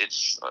it's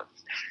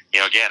you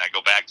know, again, I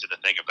go back to the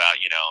thing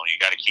about, you know, you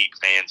got to keep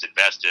fans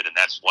invested, and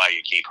that's why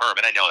you keep Herm.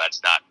 And I know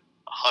that's not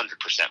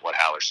 100% what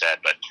Haller said,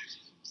 but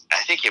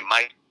I think you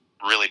might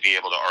really be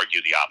able to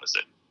argue the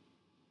opposite.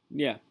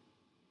 Yeah.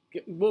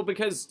 Well,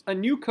 because a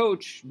new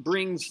coach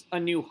brings a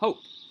new hope.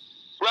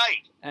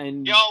 Right.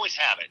 And you always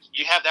have it.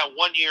 You have that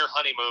 1-year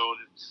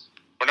honeymoon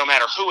where no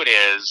matter who it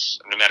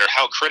is, no matter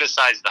how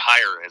criticized the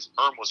hire is,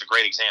 Herm was a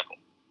great example.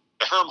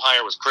 The Herm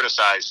hire was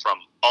criticized from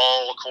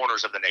all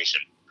corners of the nation.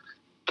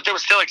 But there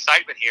was still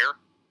excitement here.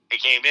 He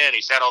came in,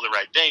 he said all the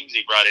right things,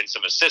 he brought in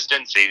some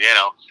assistants, you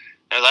know,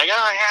 and I was like,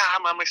 oh,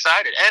 yeah, I'm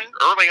excited. And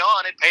early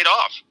on, it paid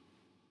off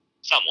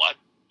somewhat,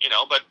 you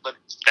know, but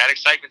that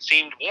excitement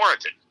seemed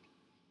warranted.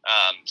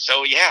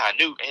 So, yeah,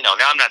 you know,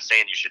 now I'm not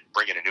saying you should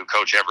bring in a new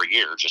coach every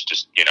year just to,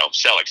 you know,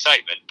 sell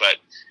excitement, but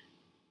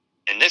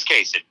in this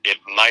case, it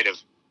might have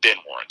been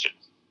warranted.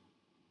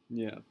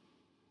 Yeah.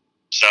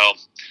 So,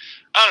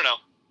 I don't know.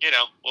 You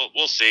know,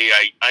 we'll see.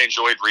 I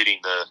enjoyed reading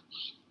the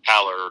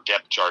Haller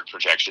depth chart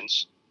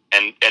projections,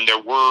 and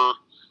there were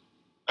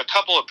a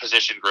couple of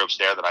position groups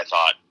there that I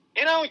thought,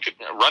 you know,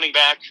 running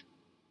back,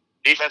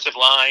 defensive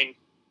line,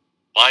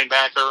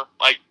 linebacker,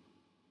 like,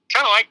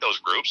 kind of like those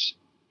groups.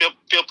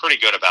 Feel pretty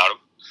good about them.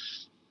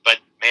 But,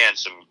 man,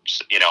 some,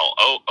 you know,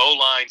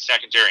 O-line,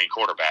 secondary, and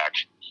quarterback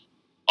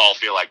all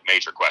feel like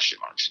major question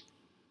marks.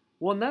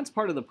 Well, and that's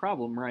part of the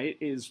problem, right,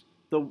 is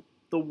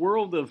the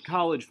world of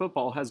college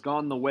football has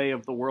gone the way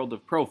of the world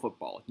of pro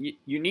football.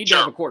 You need to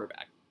have a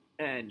quarterback.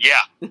 And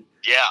yeah.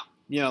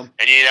 You know,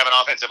 and you need to have an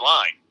offensive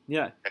line.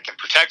 Yeah. That can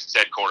protect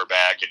said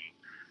quarterback. And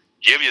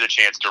give you the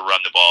chance to run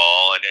the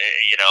ball, and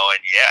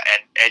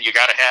you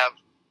got to have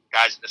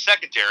guys in the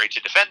secondary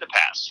to defend the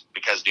pass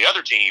because the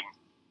other team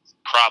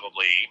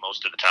probably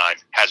most of the time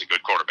has a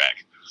good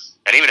quarterback,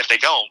 and even if they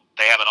don't,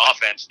 they have an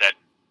offense that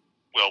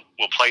will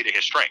play to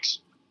his strengths.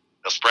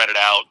 They'll spread it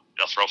out.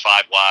 They'll throw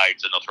 5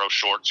 wides and they'll throw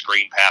short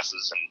screen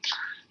passes, and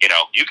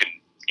you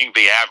can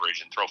be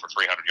average and throw for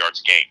 300 yards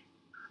a game.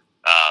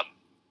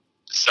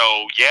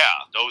 So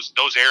yeah,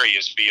 those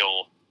areas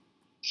feel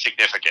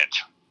significant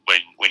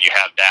when you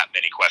have that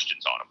many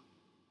questions on them.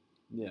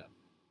 Yeah.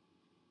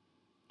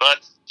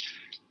 But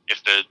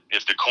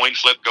if the coin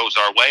flip goes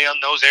our way on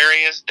those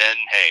areas, then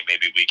hey,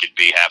 maybe we could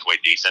be halfway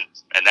decent.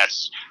 And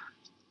that's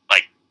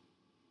like,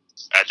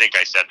 I think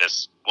I said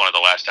this one of the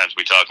last times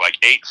we talked. Like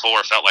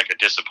 8-4 felt like a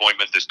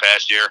disappointment this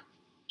past year.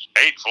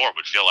 8-4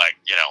 would feel like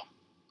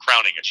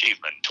crowning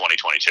achievement in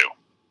 2022.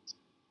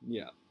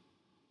 Yeah.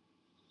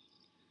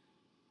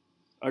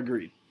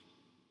 Agreed.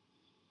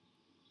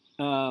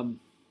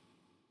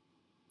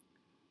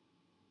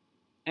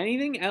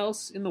 Anything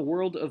else in the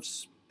world of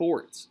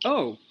sports?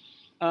 Oh,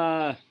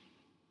 I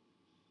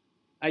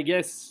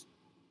guess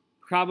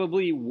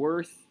probably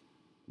worth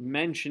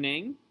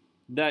mentioning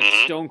that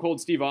Stone Cold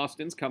Steve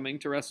Austin's coming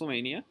to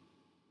WrestleMania.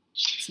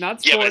 It's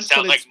not sports, but it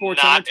sounds it's like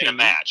sports not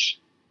entertainment. in a match.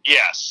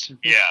 Yes,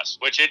 yes,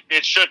 which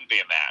it shouldn't be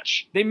a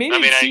match. They made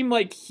it seem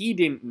like he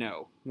didn't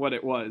know what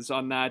it was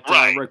on that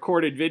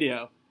recorded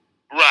video.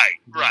 Right.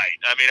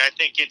 I mean, I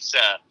think it's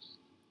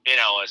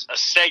a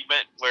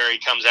segment where he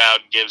comes out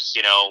and gives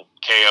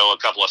KO a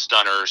couple of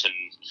stunners and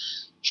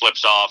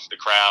flips off the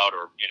crowd,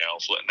 or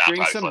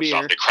flips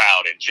off the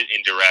crowd and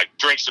indirect,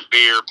 drinks some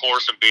beer, pour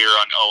some beer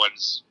on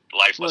Owens'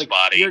 lifeless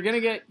body. You're gonna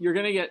get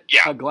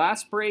a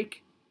glass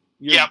break.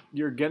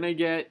 You're gonna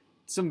get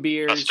some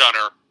beers, a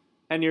stunner,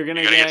 and you're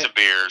gonna get some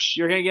beers.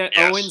 You're gonna get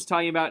Owens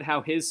talking about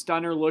how his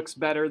stunner looks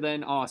better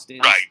than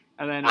Austin's, right?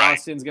 And then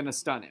Austin's gonna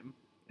stun him,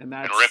 and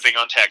ripping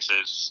on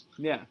Texas,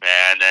 yeah,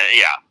 and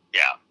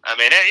I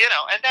mean,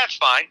 and that's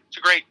fine.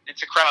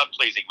 It's a crowd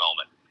pleasing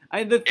moment.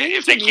 The thing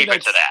if they keep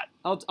it to that.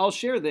 I'll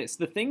share this.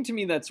 The thing to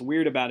me that's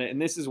weird about it,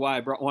 and this is why I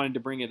wanted to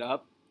bring it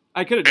up.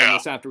 I could have done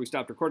this after we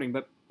stopped recording,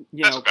 but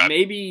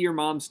maybe your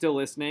mom's still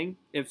listening.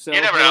 If so,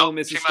 hello,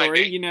 Mrs.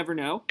 Story. You never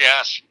know.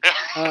 Yes.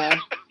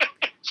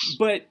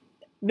 But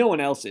no one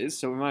else is,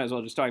 so we might as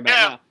well just talk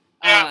about it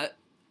now.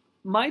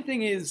 My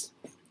thing is,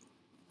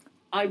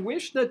 I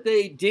wish that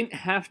they didn't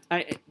have.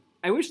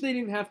 I wish they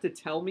didn't have to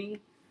tell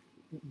me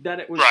that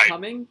it was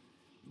coming,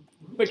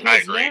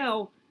 because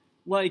now,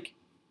 like,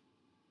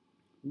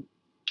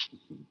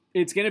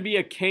 it's going to be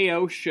a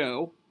KO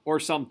show or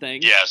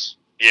something. Yes.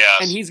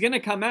 And he's going to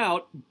come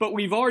out, but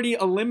we've already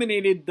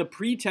eliminated the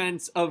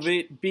pretense of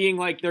it being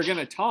like they're going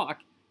to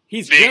talk.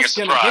 He's just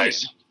going to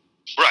hit him.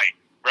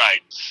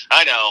 Right.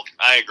 I know.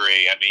 I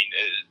agree. I mean,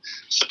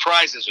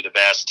 surprises are the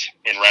best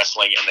in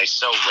wrestling, and they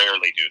so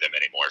rarely do them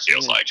anymore, it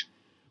feels like.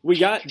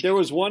 There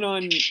was one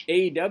on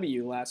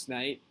AEW last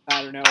night.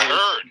 I don't know. I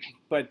heard.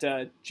 But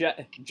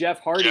Jeff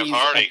Hardy's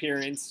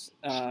appearance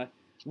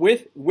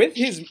with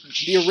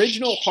the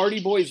original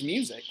Hardy Boys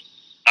music.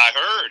 I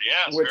heard,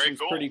 yes, which very was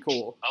cool. Pretty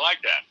cool. I like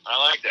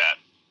that.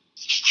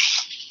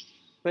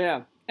 But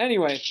yeah,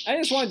 anyway, I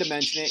just wanted to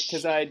mention it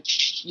because I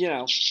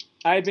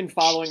had been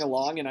following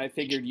along, and I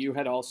figured you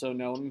had also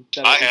known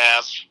that. I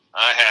have,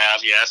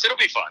 yes. It'll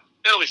be fun.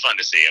 It'll be fun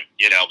to see him,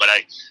 but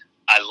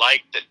I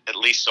like that, at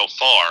least so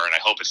far, and I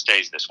hope it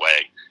stays this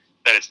way,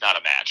 that it's not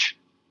a match.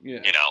 Yeah.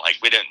 Like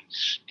we didn't,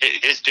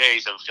 his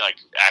days of like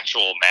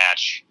actual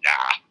match,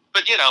 nah.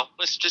 But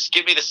let's just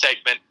give me the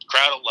segment.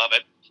 Crowd will love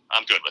it.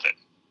 I'm good with it.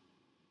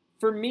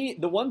 For me,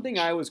 the one thing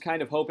I was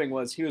kind of hoping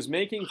was he was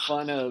making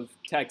fun of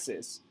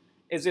Texas,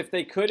 is if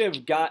they could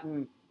have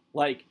gotten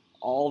like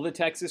all the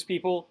Texas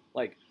people,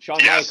 like Shawn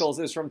Michaels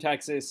is from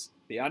Texas,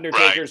 The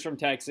Undertaker's from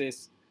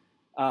Texas.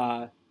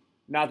 Not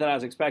that I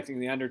was expecting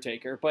The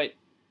Undertaker, but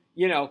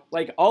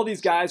like all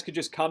these guys could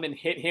just come and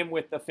hit him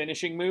with the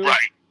finishing move.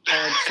 Right.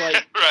 And it's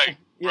like,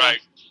 right.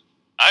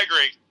 I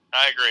agree.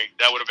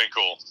 That would have been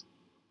cool.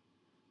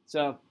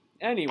 So,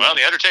 anyway. Well,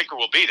 The Undertaker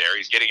will be there.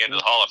 He's getting into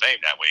the Hall of Fame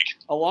that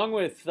week. Along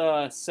with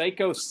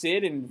Psycho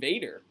Sid and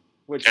Vader.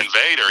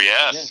 Vader,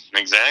 yes. Yeah.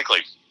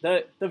 Exactly.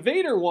 The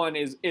Vader one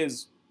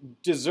is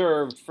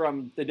deserved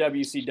from the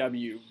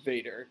WCW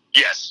Vader.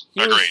 Yes,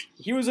 agreed.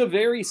 He was a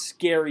very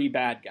scary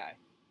bad guy.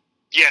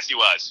 Yes, he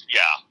was.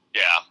 Yeah.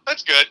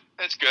 That's good.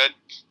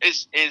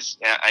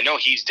 I know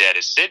he's dead.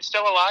 Is Sid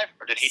still alive,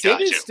 or did he die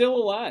too? Sid is still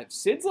alive.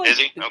 Sid's like, is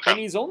he? Okay. And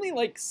he's only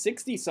like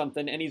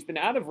 60-something, and he's been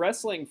out of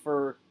wrestling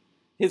for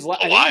I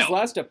think his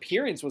last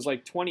appearance was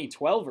like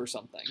 2012 or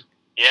something.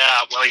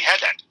 Yeah, well, he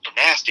had that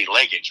nasty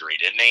leg injury,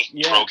 didn't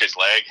he? Yeah. Broke his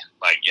leg,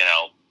 like,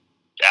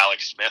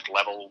 Alex Smith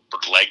level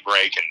leg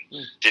break.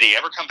 And did he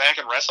ever come back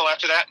and wrestle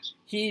after that?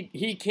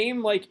 He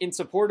came like in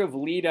support of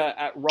Lita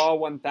at Raw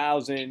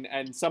 1000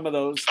 and some of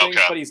those things,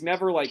 but he's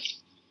never like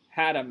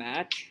had a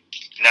match.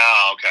 No,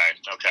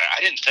 okay.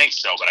 I didn't think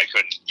so, but I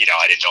couldn't.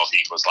 I didn't know if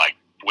he was like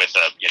with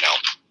a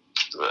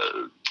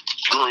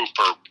group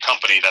or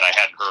company that I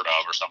hadn't heard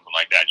of or something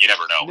like that. You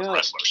never know with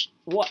wrestlers.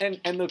 Well,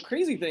 and the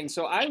crazy thing,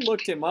 so I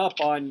looked him up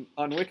on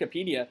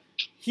Wikipedia.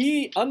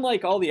 He,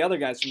 unlike all the other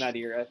guys from that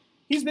era,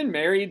 he's been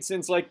married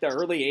since like the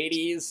early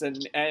 80s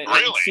and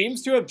Really?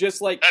 seems to have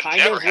just like That kind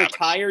never of happens.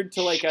 retired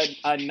to like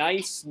a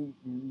nice,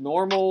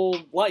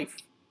 normal life,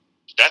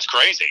 That's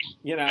crazy,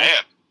 you know? man.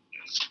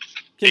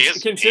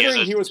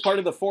 Considering he was part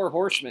of the Four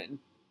Horsemen.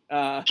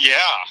 Yeah.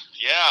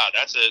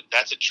 That's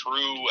a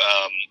true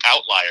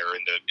outlier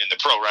in the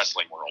pro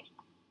wrestling world.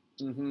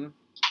 Mm-hmm.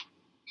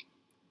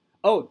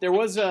 Oh, there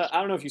was I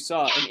don't know if you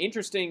saw an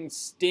interesting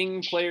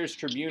Sting Players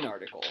Tribune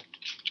article.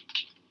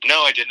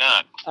 No, I did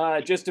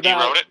not. Just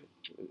about He wrote it?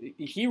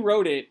 He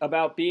wrote it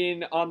about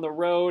being on the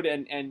road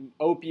and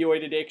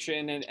opioid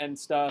addiction and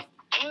stuff.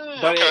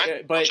 But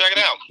Okay. but I'll check it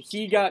out.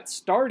 he got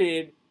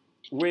started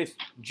with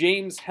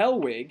James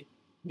Hellwig,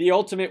 the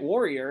Ultimate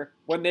Warrior,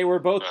 when they were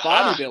both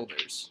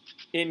bodybuilders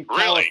in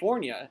Really?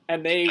 California,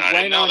 and they I didn't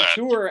went know on that.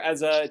 tour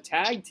as a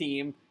tag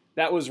team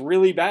that was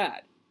really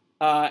bad,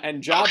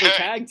 and Jobber Okay.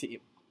 tag team.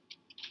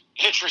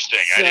 Interesting.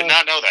 So- I did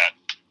not know that.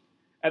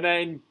 And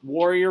then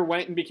Warrior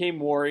went and became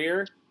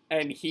Warrior,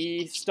 and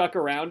he stuck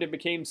around and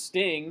became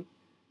Sting.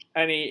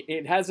 And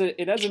it has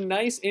a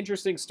nice,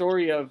 interesting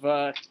story of,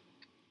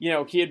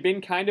 he had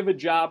been kind of a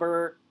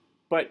jobber,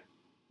 but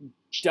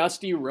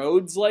Dusty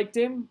Rhodes liked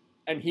him,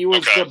 and he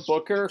was Okay. the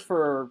booker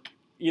for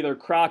either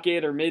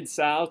Crockett or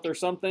Mid-South or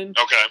something.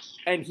 Okay.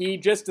 And he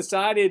just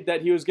decided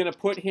that he was going to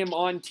put him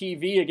on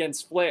TV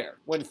against Flair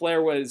when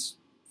Flair was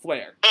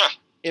Flair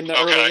in the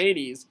Okay. early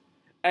 80s.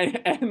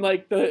 And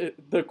like the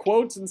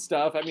quotes and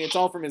stuff, I mean, it's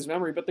all from his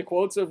memory, but the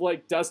quotes of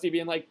like Dusty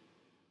being like,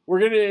 we're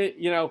going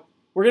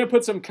to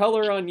put some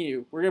color on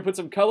you. We're going to put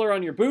some color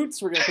on your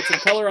boots. We're going to put some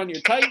color on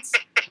your tights.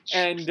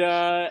 And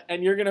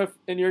you're going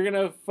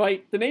to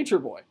fight the Nature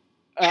Boy.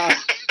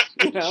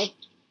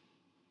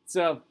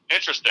 So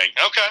Interesting.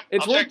 Okay.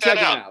 it's I'll worth check that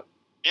checking out. out.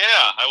 Yeah,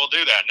 I will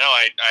do that. No,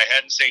 I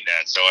hadn't seen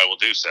that, so I will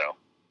do so.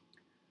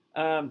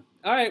 All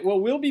right, well,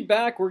 we'll be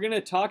back. We're going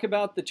to talk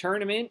about the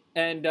tournament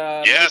and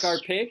Yes. make our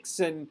picks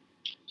and,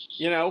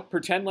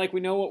 pretend like we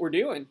know what we're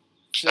doing.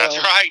 So, That's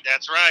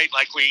right.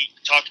 Like we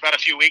talked about a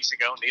few weeks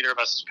ago, neither of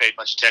us has paid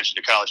much attention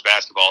to college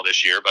basketball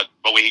this year, but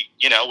we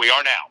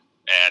are now,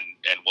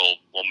 and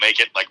we'll make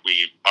it like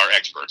we are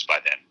experts by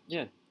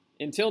then.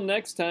 Until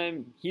next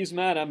time, he's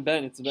Matt, I'm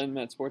Ben. It's the Ben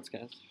Matt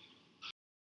Sportscast.